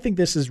 Where I think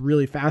this is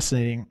really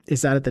fascinating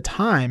is that at the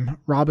time,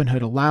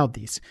 Robinhood allowed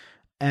these.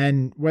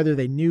 And whether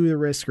they knew the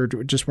risk or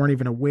just weren't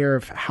even aware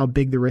of how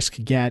big the risk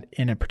could get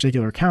in a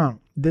particular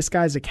account, this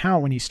guy's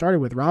account when he started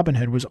with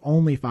Robinhood was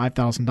only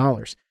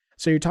 $5,000.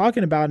 So you're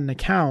talking about an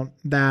account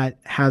that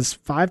has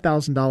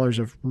 $5,000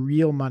 of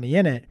real money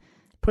in it,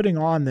 putting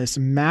on this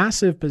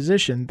massive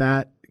position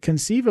that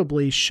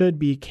conceivably should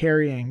be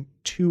carrying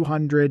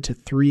 $200,000 to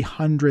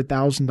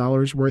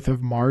 $300,000 worth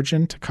of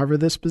margin to cover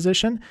this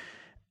position.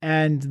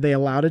 And they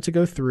allowed it to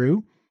go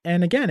through.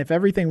 And again, if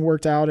everything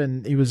worked out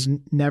and he was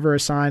never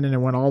assigned and it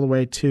went all the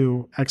way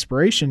to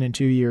expiration in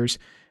 2 years,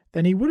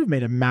 then he would have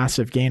made a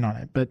massive gain on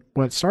it. But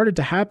what started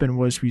to happen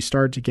was we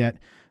started to get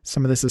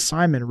some of this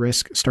assignment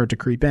risk start to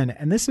creep in.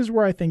 And this is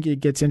where I think it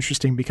gets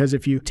interesting, because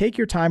if you take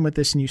your time with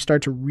this and you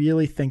start to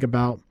really think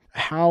about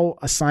how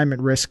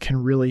assignment risk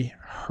can really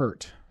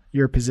hurt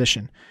your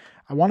position,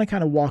 I want to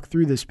kind of walk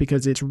through this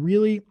because it's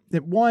really,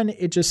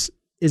 it just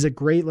is a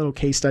great little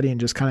case study and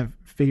just kind of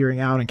figuring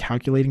out and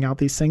calculating out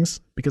these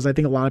things, because I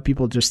think a lot of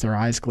people just their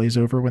eyes glaze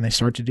over when they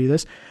start to do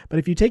this. But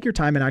if you take your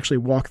time and actually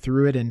walk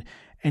through it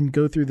and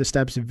go through the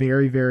steps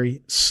very,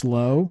 very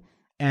slow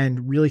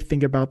and really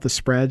think about the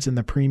spreads and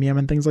the premium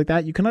and things like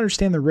that, you can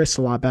understand the risks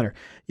a lot better.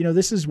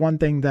 This is one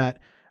thing that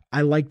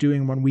I like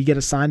doing when we get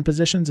assigned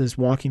positions, is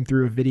walking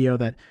through a video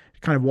that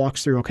kind of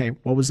walks through, okay,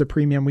 what was the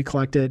premium we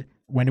collected?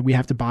 When did we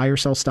have to buy or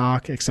sell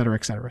stock, et cetera,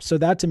 et cetera. So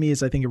that to me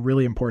is, I think, a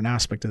really important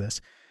aspect of this.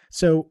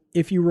 So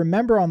if you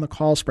remember on the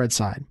call spread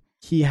side,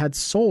 he had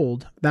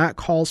sold that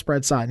call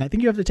spread side, and I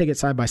think you have to take it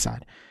side by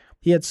side.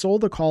 He had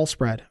sold the call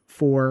spread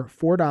for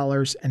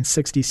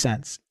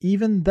 $4.60,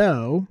 even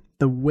though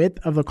the width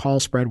of the call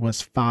spread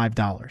was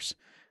 $5.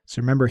 So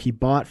remember, he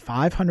bought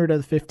 500 of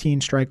the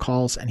 15 strike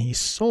calls and he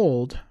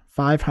sold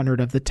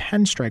 500 of the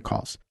 10 strike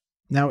calls.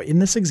 Now, in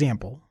this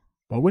example,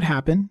 what would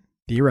happen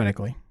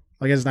theoretically?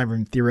 I guess it's not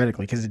even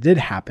theoretically because it did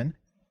happen.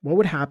 What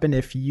would happen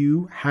if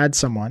you had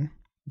someone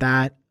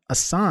that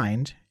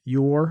assigned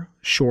your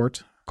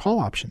short call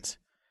options?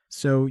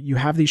 So you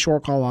have these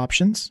short call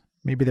options.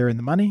 Maybe they're in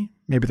the money,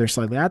 maybe they're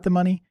slightly at the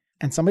money,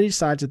 and somebody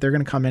decides that they're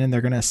going to come in and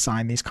they're going to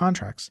assign these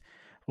contracts.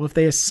 Well, if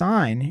they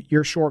assign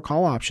your short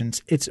call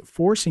options, it's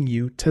forcing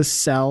you to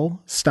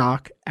sell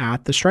stock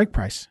at the strike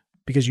price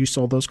because you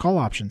sold those call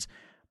options.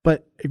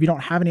 But if you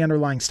don't have any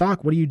underlying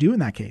stock, what do you do in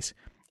that case?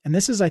 And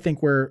this is, I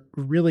think, where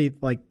really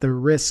like the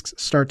risks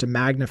start to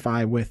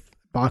magnify with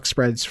box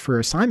spreads for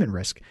assignment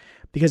risk,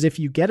 Because if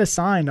you get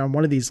assigned on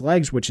one of these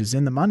legs, which is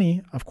in the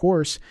money, of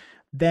course,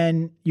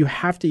 then you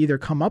have to either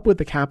come up with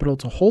the capital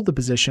to hold the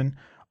position,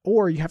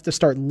 or you have to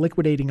start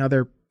liquidating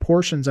other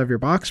portions of your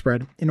box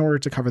spread in order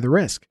to cover the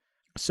risk.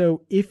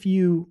 So if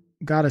you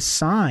got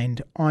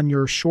assigned on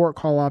your short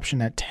call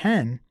option at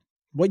 10,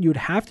 what you would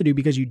have to do,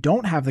 because you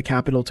don't have the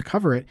capital to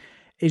cover it,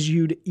 is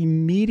you'd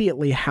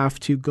immediately have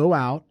to go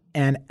out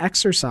and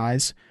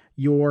exercise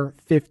your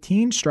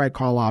 15 strike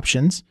call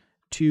options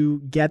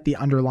to get the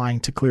underlying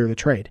to clear the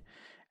trade.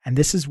 And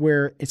this is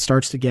where it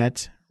starts to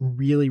get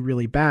really,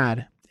 really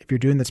bad if you're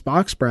doing this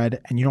box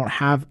spread and you don't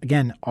have,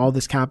 again, all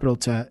this capital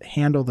to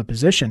handle the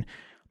position.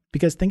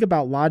 Because think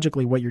about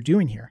logically what you're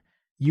doing here.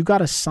 You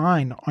got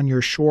assigned on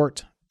your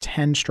short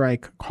 10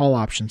 strike call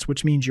options,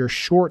 which means you're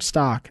short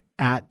stock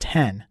at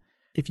 10.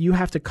 If you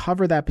have to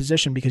cover that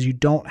position because you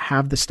don't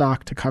have the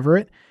stock to cover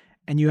it,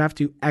 and you have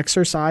to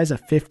exercise a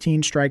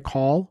 15 strike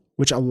call,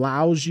 which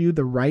allows you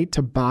the right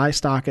to buy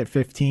stock at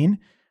 15,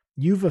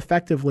 you've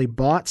effectively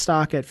bought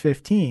stock at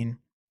 15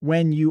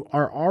 when you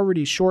are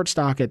already short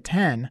stock at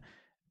 10,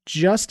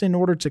 just in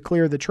order to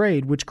clear the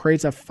trade, which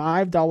creates a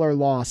 $5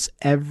 loss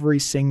every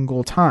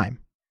single time.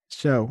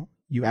 So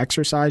you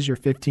exercise your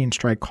 15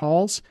 strike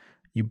calls,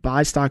 you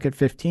buy stock at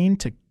 15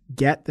 to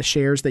get the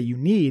shares that you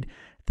need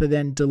to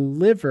then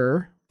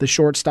deliver the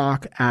short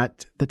stock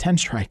at the 10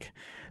 strike.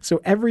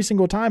 So every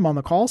single time on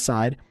the call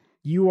side,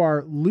 you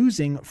are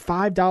losing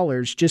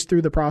 $5 just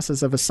through the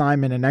process of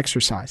assignment and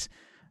exercise.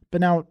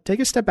 But now take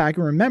a step back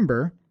and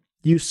remember,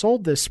 you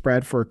sold this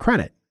spread for a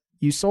credit.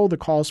 You sold the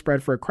call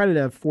spread for a credit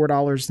of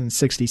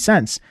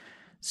 $4.60.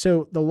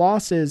 So the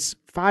loss is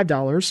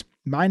 $5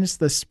 minus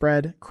the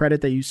spread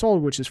credit that you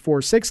sold, which is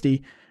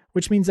 $4.60,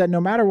 which means that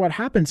no matter what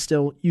happens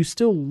still, you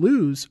still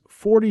lose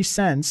 40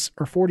 cents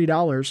or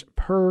 $40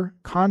 per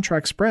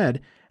contract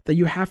spread that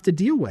you have to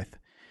deal with.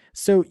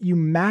 So you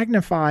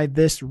magnify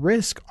this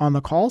risk on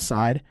the call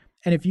side.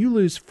 And if you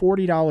lose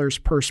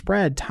 $40 per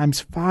spread times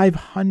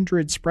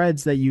 500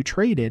 spreads that you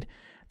traded,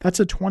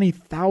 that's a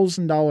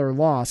 $20,000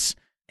 loss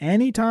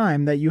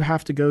anytime that you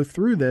have to go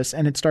through this,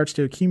 and it starts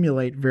to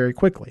accumulate very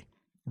quickly.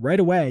 Right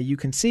away, you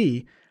can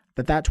see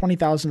that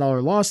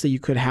 $20,000 loss that you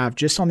could have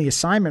just on the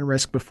assignment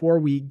risk before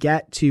we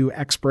get to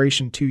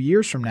expiration 2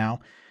 years from now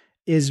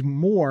is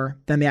more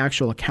than the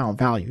actual account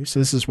value. So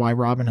this is why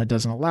Robinhood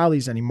doesn't allow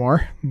these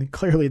anymore.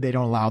 Clearly, they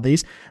don't allow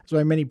these. That's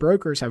why many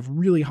brokers have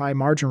really high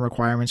margin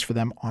requirements for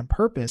them on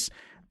purpose,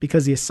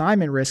 because the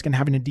assignment risk and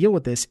having to deal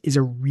with this is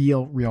a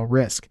real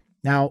risk.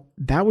 Now,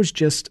 that was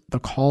just the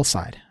call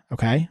side,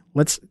 okay?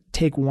 Let's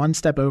take one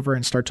step over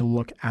and start to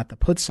look at the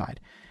put side.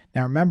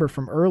 Now, remember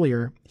from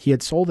earlier, he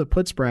had sold a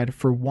put spread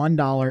for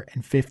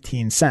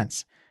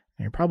 $1.15.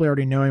 You're probably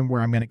already knowing where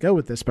I'm going to go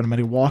with this, but I'm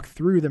going to walk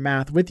through the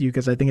math with you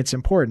because I think it's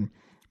important.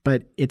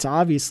 But it's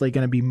obviously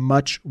going to be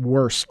much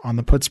worse on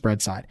the put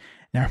spread side.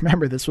 Now,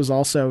 remember, this was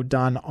also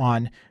done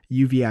on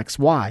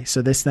UVXY.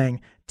 So this thing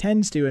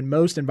tends to, in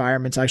most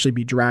environments, actually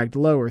be dragged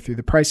lower through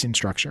the pricing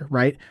structure,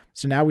 right?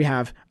 So now we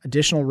have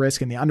additional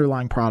risk in the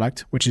underlying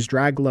product, which is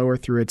dragged lower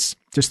through its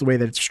just the way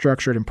that it's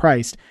structured and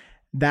priced.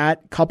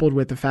 That coupled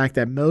with the fact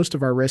that most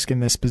of our risk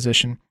in this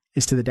position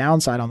is to the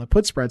downside on the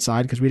put spread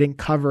side because we didn't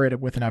cover it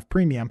with enough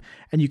premium.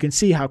 And you can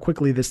see how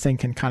quickly this thing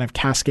can kind of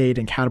cascade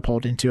and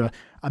catapult into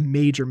a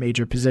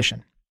major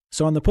position.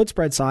 So on the put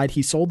spread side,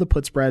 he sold the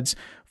put spreads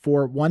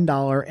for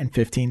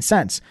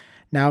 $1.15.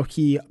 Now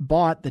he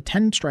bought the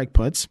 10 strike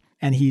puts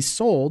and he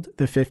sold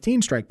the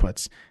 15 strike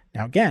puts.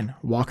 Now again,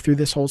 walk through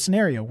this whole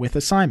scenario with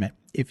assignment.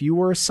 If you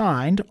were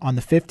assigned on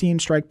the 15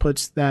 strike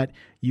puts that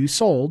you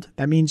sold,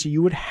 that means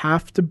you would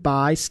have to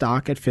buy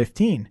stock at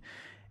 15.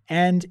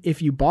 And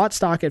if you bought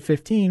stock at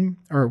 15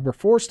 or were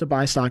forced to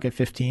buy stock at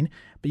 15,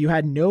 but you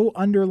had no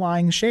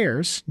underlying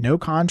shares, no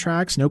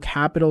contracts, no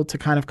capital to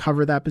kind of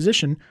cover that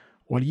position,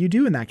 what do you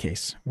do in that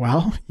case?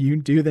 Well, you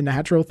do the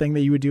natural thing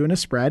that you would do in a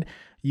spread.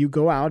 You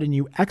go out and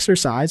you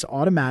exercise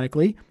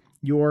automatically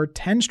your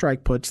 10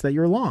 strike puts that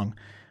you're long.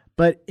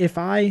 But if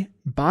I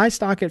buy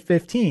stock at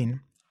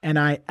 15 and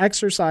I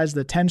exercise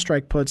the 10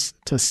 strike puts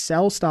to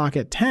sell stock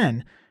at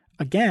 10,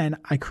 again,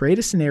 I create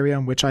a scenario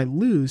in which I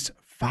lose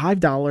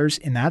 $5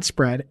 in that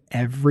spread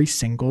every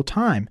single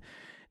time.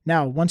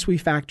 Now, once we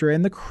factor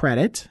in the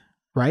credit,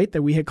 right,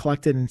 that we had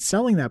collected in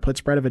selling that put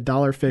spread of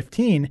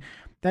 $1.15,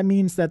 that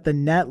means that the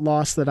net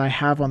loss that I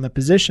have on the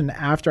position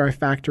after I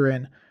factor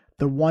in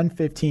the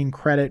 $1.15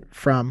 credit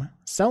from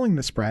selling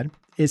the spread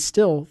is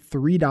still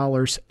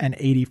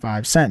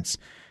 $3.85.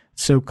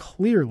 So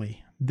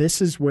clearly, this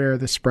is where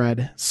the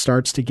spread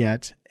starts to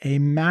get a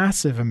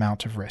massive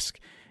amount of risk,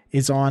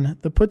 is on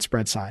the put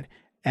spread side.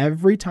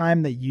 Every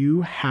time that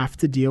you have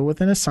to deal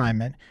with an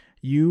assignment,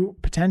 you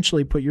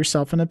potentially put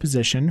yourself in a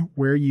position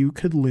where you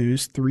could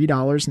lose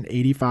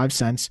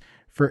 $3.85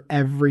 for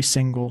every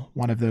single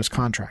one of those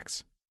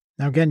contracts.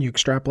 Now, again, you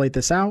extrapolate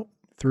this out,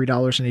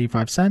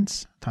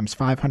 $3.85 times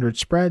 500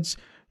 spreads,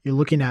 you're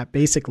looking at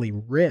basically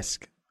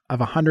risk of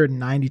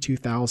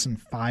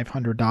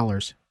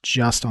 $192,500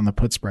 just on the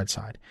put spread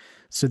side.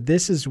 So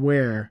this is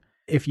where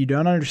if you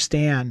don't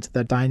understand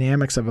the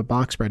dynamics of a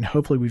box spread, and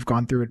hopefully we've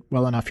gone through it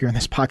well enough here in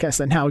this podcast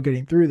that now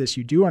getting through this,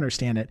 you do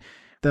understand it.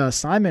 The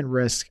assignment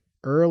risk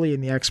early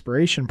in the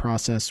expiration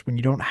process, when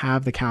you don't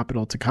have the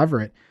capital to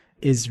cover it,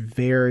 is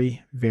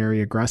very,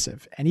 very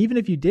aggressive. And even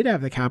if you did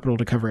have the capital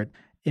to cover it,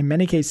 in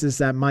many cases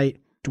that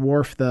might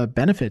dwarf the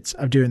benefits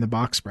of doing the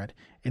box spread.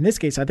 In this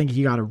case, I think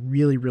he got a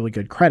really, really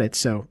good credit.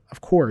 So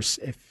of course,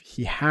 if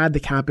he had the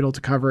capital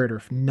to cover it, or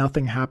if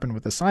nothing happened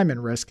with assignment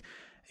risk,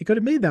 he could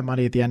have made that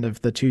money at the end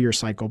of the 2-year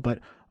cycle. But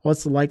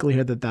what's the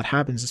likelihood that that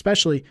happens,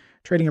 especially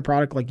trading a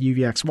product like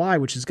UVXY,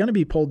 which is going to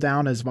be pulled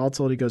down as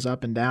volatility goes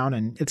up and down,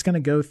 and it's going to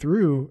go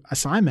through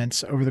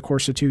assignments over the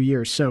course of 2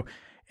 years. So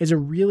it's a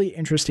really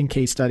interesting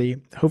case study,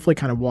 hopefully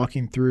kind of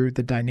walking through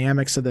the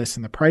dynamics of this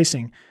and the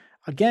pricing.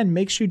 Again,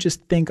 makes you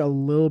just think a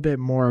little bit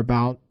more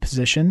about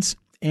positions,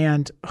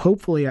 and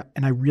hopefully,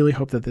 and I really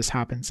hope that this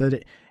happens,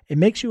 that it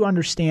makes you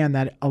understand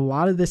that a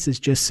lot of this is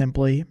just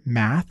simply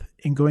math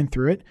and going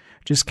through it,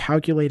 just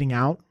calculating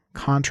out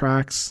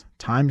contracts,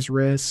 times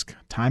risk,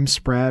 times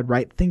spread,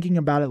 right? Thinking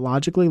about it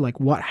logically, like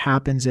what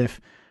happens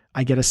if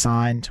I get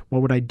assigned?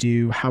 What would I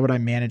do? How would I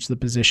manage the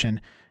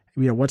position?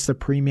 What's the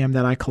premium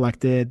that I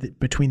collected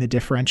between the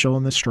differential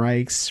and the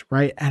strikes,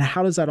 right? And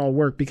how does that all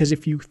work? Because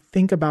if you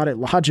think about it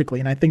logically,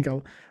 and I think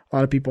a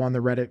lot of people on the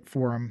Reddit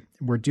forum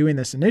were doing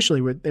this initially,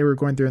 they were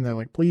going through and they're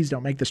like, please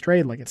don't make this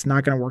trade. Like, it's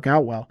not going to work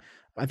out well.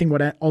 I think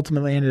what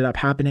ultimately ended up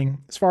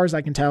happening, as far as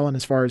I can tell, and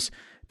as far as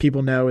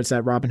people know, is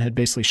that Robinhood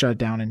basically shut it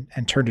down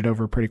and turned it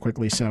over pretty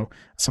quickly. So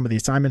some of the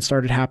assignments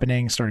started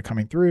happening, started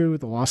coming through,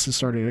 the losses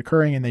started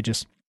occurring, and they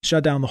just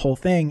shut down the whole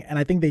thing. And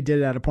I think they did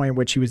it at a point in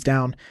which he was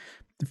down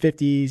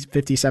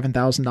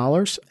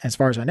 $57,000. As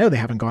far as I know, they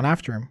haven't gone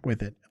after him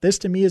with it. This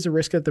to me is a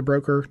risk that the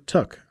broker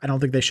took. I don't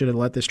think they should have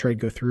let this trade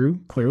go through,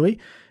 clearly.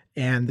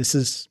 And this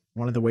is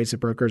one of the ways that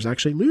brokers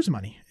actually lose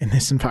money in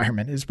this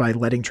environment, is by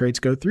letting trades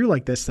go through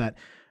like this that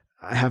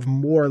have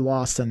more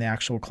loss than the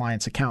actual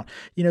client's account.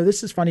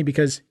 This is funny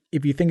because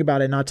if you think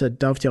about it, not to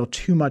dovetail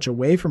too much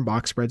away from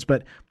box spreads,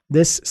 but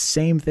this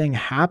same thing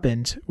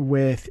happened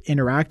with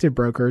Interactive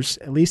Brokers,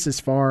 at least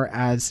as far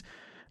as,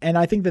 and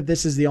I think that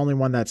this is the only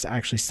one that's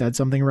actually said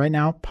something right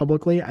now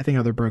publicly. I think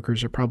other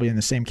brokers are probably in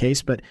the same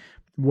case, but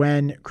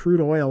when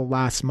crude oil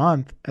last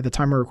month, at the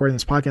time we're recording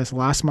this podcast,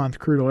 last month,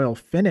 crude oil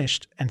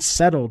finished and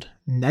settled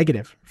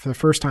negative for the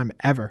first time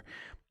ever.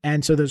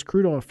 And so those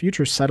crude oil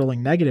futures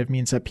settling negative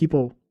means that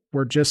people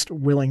were just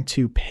willing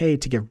to pay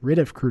to get rid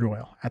of crude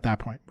oil at that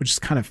point, which is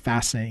kind of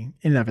fascinating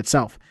in and of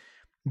itself.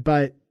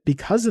 But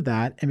because of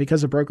that, and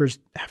because the brokers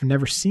have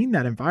never seen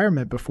that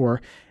environment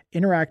before,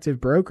 Interactive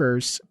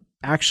Brokers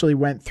actually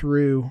went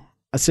through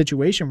a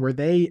situation where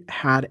they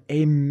had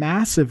a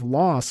massive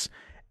loss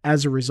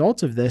as a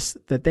result of this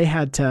that they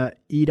had to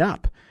eat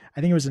up.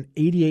 I think it was an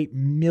 $88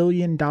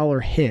 million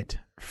hit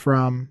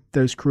from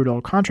those crude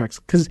oil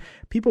contracts because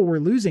people were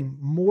losing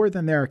more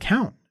than their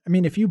account. I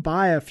mean, if you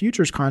buy a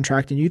futures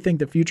contract and you think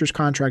the futures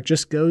contract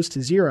just goes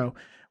to zero,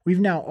 we've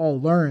now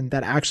all learned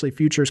that actually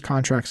futures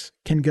contracts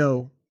can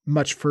go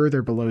much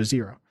further below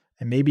zero.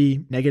 And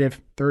maybe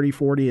negative 30,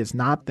 40 is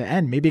not the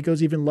end. Maybe it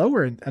goes even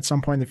lower at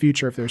some point in the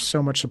future if there's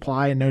so much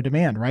supply and no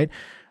demand, right?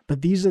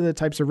 But these are the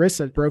types of risks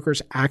that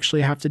brokers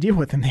actually have to deal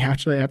with, and they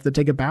actually have to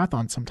take a bath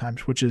on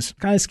sometimes, which is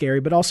kind of scary,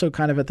 but also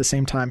kind of at the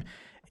same time,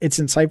 it's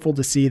insightful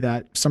to see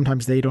that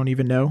sometimes they don't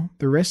even know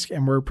the risk,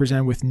 and we're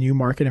presented with new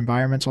market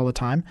environments all the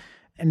time.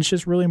 And it's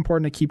just really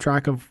important to keep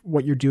track of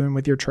what you're doing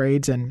with your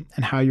trades and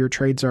how your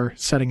trades are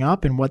setting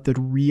up and what the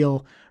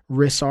real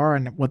risks are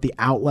and what the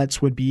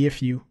outlets would be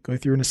if you go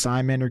through an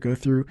assignment or go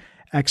through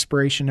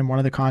expiration in one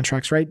of the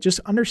contracts, right?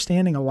 Just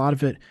understanding a lot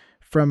of it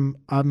from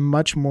a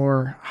much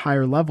more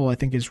higher level, I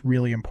think, is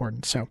really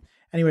important. So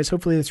anyways,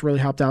 hopefully this really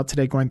helped out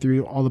today going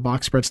through all the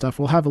box spread stuff.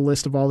 We'll have a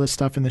list of all this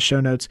stuff in the show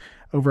notes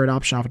over at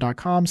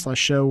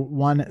optionalpha.com/show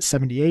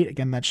 178.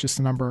 Again, that's just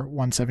the number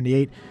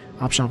 178,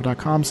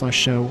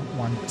 optionalpha.com/show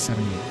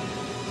 178.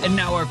 And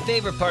now our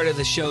favorite part of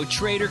the show,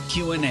 Trader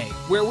Q&A,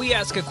 where we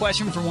ask a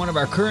question from one of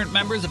our current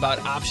members about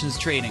options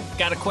trading.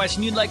 Got a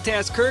question you'd like to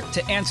ask Kirk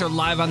to answer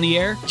live on the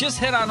air? Just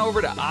head on over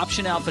to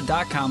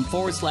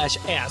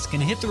optionalpha.com/ask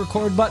and hit the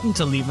record button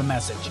to leave a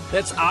message.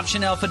 That's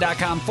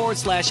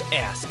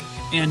optionalpha.com/ask.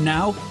 And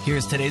now,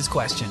 here's today's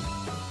question.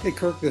 Hey,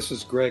 Kirk, this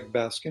is Greg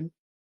Baskin.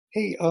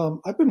 Hey,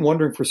 I've been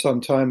wondering for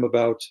some time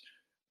about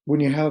when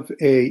you have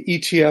a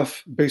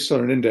ETF based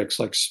on an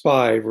index like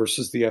SPY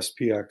versus the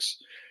SPX.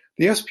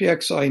 The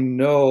SPX I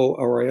know,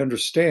 or I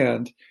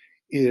understand,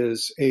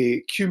 is a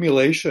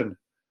accumulation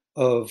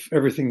of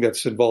everything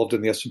that's involved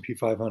in the S&P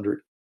 500,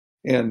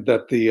 and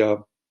that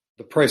the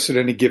price at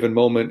any given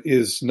moment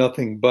is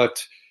nothing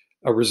but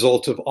a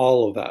result of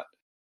all of that.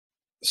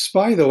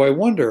 SPY, though, I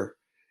wonder,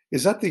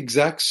 is that the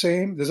exact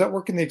same? Does that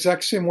work in the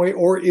exact same way?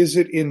 Or is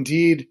it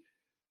indeed,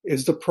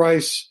 is the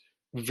price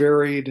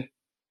varied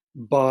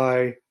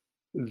by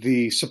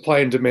the supply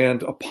and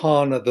demand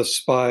upon the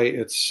SPY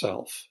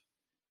itself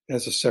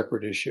as a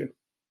separate issue?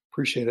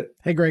 Appreciate it.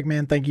 Hey, Greg,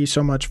 man, thank you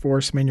so much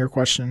for submitting your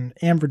question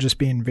and for just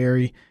being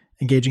very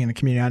engaging in the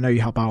community. I know you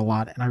help out a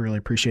lot and I really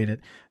appreciate it.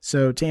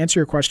 So to answer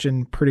your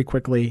question pretty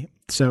quickly,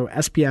 so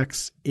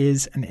SPX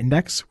is an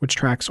index which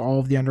tracks all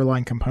of the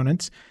underlying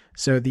components.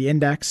 So the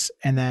index,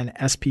 and then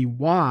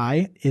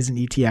SPY is an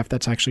ETF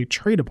that's actually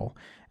tradable.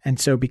 And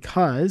so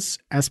because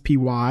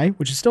SPY,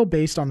 which is still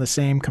based on the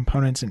same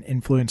components and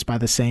influenced by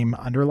the same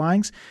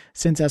underlyings,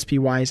 since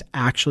SPY is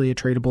actually a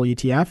tradable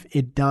ETF,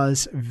 it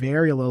does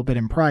vary a little bit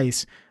in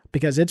price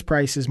because its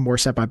price is more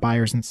set by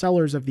buyers and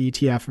sellers of the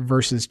ETF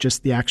versus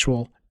just the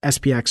actual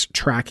SPX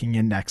tracking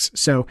index.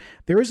 So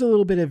there is a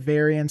little bit of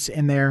variance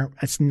in there.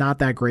 It's not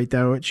that great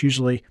though. It's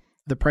usually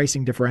the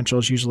pricing differential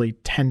is usually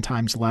 10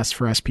 times less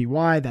for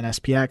SPY than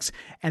SPX,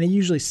 and it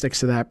usually sticks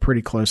to that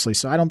pretty closely.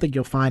 So I don't think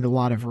you'll find a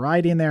lot of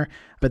variety in there,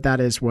 but that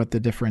is what the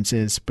difference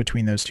is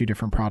between those two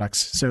different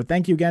products. So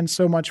thank you again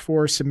so much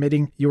for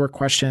submitting your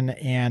question,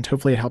 and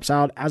hopefully it helps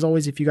out. As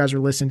always, if you guys are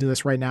listening to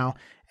this right now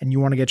and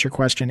you want to get your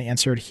question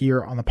answered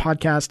here on the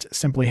podcast,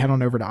 simply head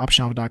on over to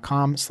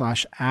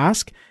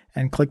optionalpha.com/ask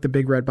and click the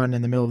big red button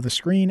in the middle of the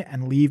screen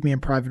and leave me a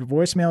private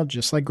voicemail,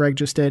 just like Greg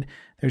just did.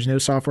 There's no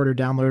software to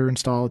download or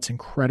install. It's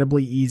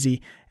incredibly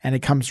easy, and it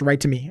comes right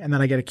to me. And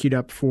then I get it queued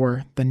up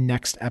for the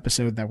next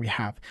episode that we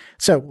have.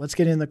 So let's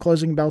get in the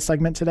closing bell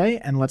segment today,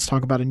 and let's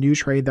talk about a new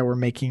trade that we're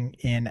making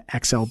in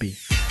XLB.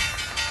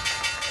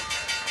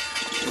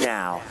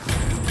 Now,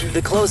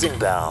 the closing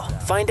bell.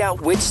 Find out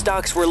which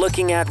stocks we're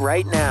looking at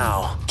right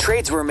now,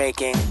 trades we're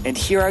making, and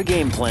hear our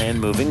game plan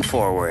moving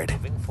forward.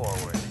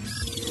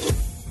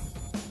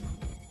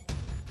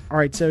 All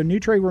right, so new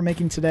trade we're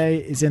making today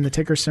is in the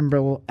ticker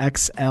symbol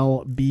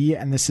XLB,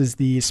 and this is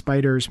the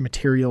Spiders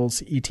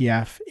Materials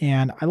ETF.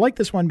 And I like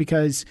this one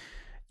because,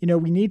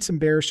 we need some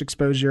bearish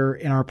exposure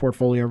in our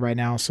portfolio right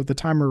now. So at the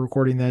time we're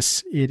recording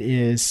this, it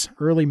is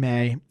early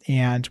May,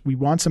 and we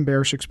want some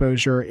bearish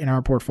exposure in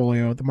our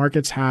portfolio. The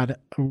market's had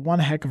one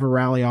heck of a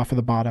rally off of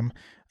the bottom.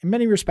 In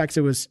many respects,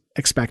 it was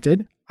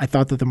expected. I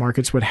thought that the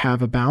markets would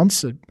have a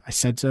bounce. I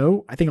said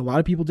so. I think a lot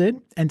of people did.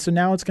 And so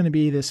now it's going to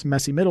be this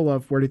messy middle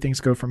of where do things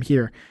go from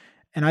here?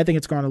 And I think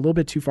it's gone a little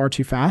bit too far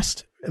too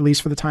fast, at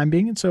least for the time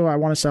being. And so I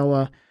want to sell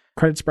a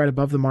credit spread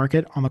above the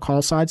market on the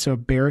call side, so a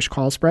bearish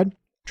call spread.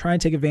 Try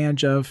and take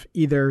advantage of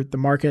either the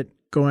market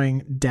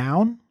going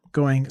down,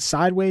 going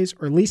sideways,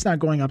 or at least not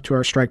going up to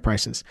our strike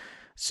prices.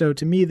 So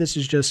to me, this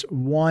is just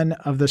one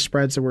of the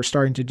spreads that we're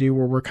starting to do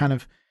where we're kind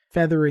of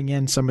feathering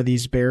in some of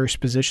these bearish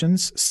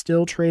positions,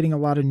 still trading a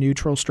lot of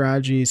neutral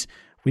strategies.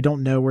 We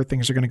don't know where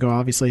things are going to go,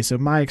 obviously. So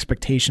my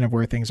expectation of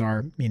where things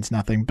are means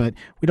nothing, but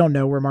we don't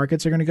know where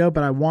markets are going to go.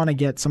 But I want to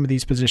get some of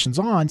these positions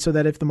on so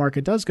that if the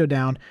market does go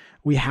down,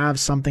 we have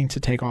something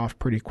to take off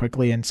pretty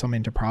quickly and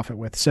something to profit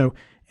with. So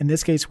in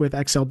this case with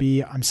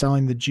XLB, I'm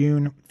selling the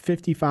June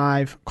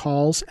 55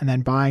 calls and then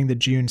buying the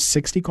June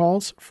 60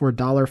 calls for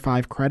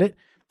 $1.05 credit.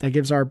 That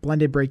gives our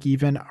blended break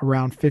even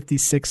around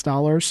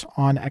 $56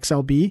 on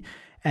XLB.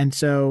 And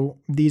so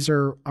these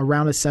are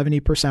around a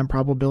 70%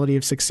 probability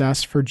of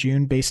success for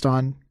June based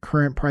on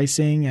current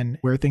pricing and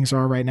where things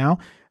are right now.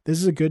 This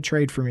is a good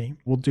trade for me.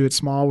 We'll do it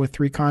small with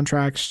 3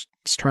 contracts.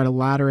 Let's try to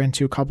ladder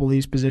into a couple of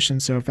these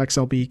positions. So if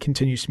XLB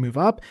continues to move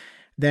up,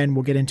 then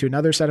we'll get into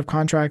another set of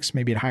contracts,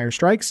 maybe at higher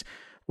strikes.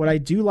 What I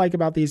do like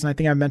about these, and I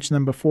think I've mentioned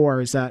them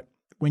before, is that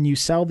when you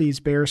sell these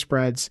bear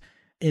spreads,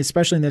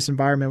 especially in this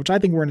environment, which I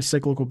think we're in a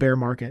cyclical bear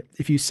market,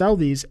 if you sell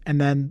these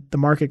and then the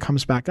market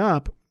comes back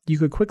up, you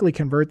could quickly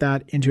convert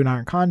that into an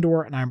iron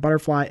condor, an iron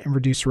butterfly, and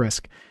reduce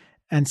risk.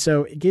 And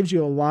so it gives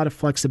you a lot of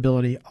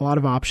flexibility, a lot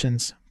of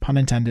options, pun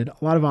intended,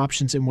 a lot of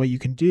options in what you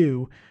can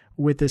do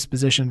with this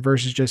position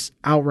versus just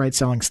outright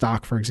selling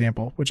stock, for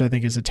example, which I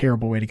think is a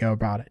terrible way to go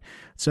about it.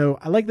 So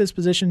I like this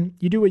position.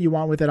 You do what you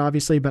want with it,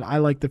 obviously, but I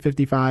like the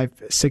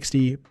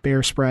 55-60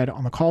 bear spread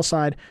on the call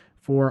side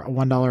for a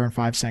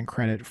 $1.05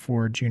 credit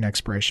for June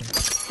expiration.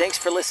 Thanks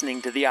for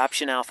listening to the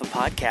Option Alpha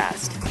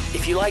podcast.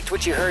 If you liked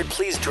what you heard,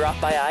 please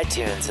drop by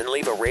iTunes and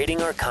leave a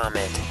rating or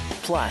comment.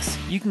 Plus,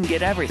 you can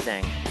get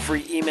everything: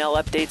 free email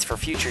updates for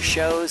future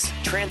shows,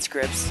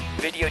 transcripts,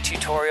 video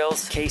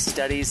tutorials, case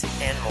studies,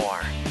 and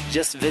more.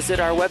 Just visit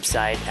our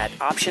website at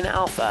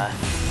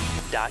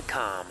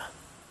optionalpha.com.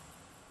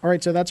 All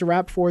right, so that's a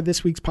wrap for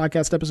this week's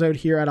podcast episode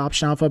here at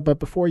Option Alpha. But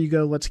before you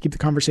go, let's keep the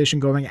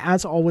conversation going.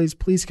 As always,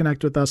 please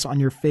connect with us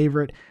on your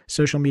favorite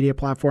social media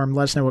platform.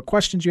 Let us know what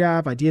questions you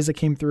have, ideas that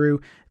came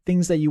through,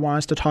 things that you want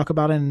us to talk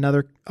about in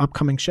another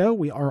upcoming show.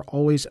 We are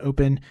always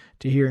open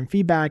to hearing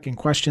feedback and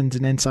questions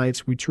and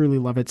insights. We truly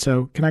love it.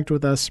 So connect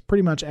with us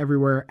pretty much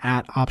everywhere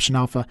at Option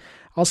Alpha.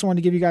 Also want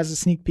to give you guys a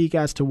sneak peek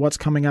as to what's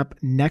coming up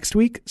next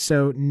week.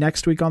 So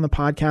next week on the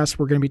podcast,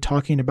 we're going to be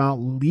talking about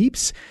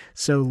LEAPs.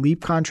 So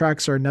LEAP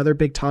contracts are another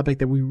big topic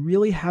that we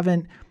really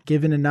haven't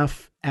given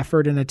enough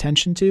effort and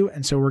attention to.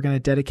 And so we're going to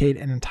dedicate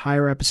an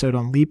entire episode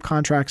on LEAP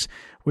contracts,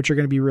 which are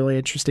going to be really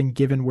interesting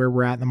given where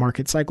we're at in the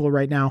market cycle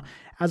right now.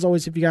 As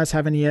always, if you guys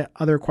have any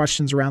other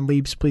questions around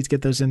LEAPs, please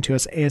get those into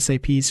us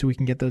ASAP so we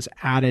can get those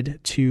added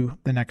to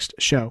the next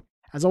show.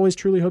 As always,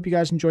 truly hope you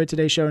guys enjoyed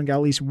today's show and got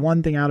at least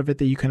one thing out of it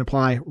that you can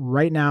apply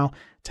right now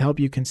to help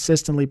you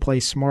consistently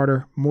place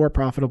smarter, more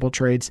profitable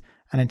trades.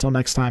 And until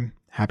next time,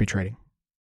 happy trading.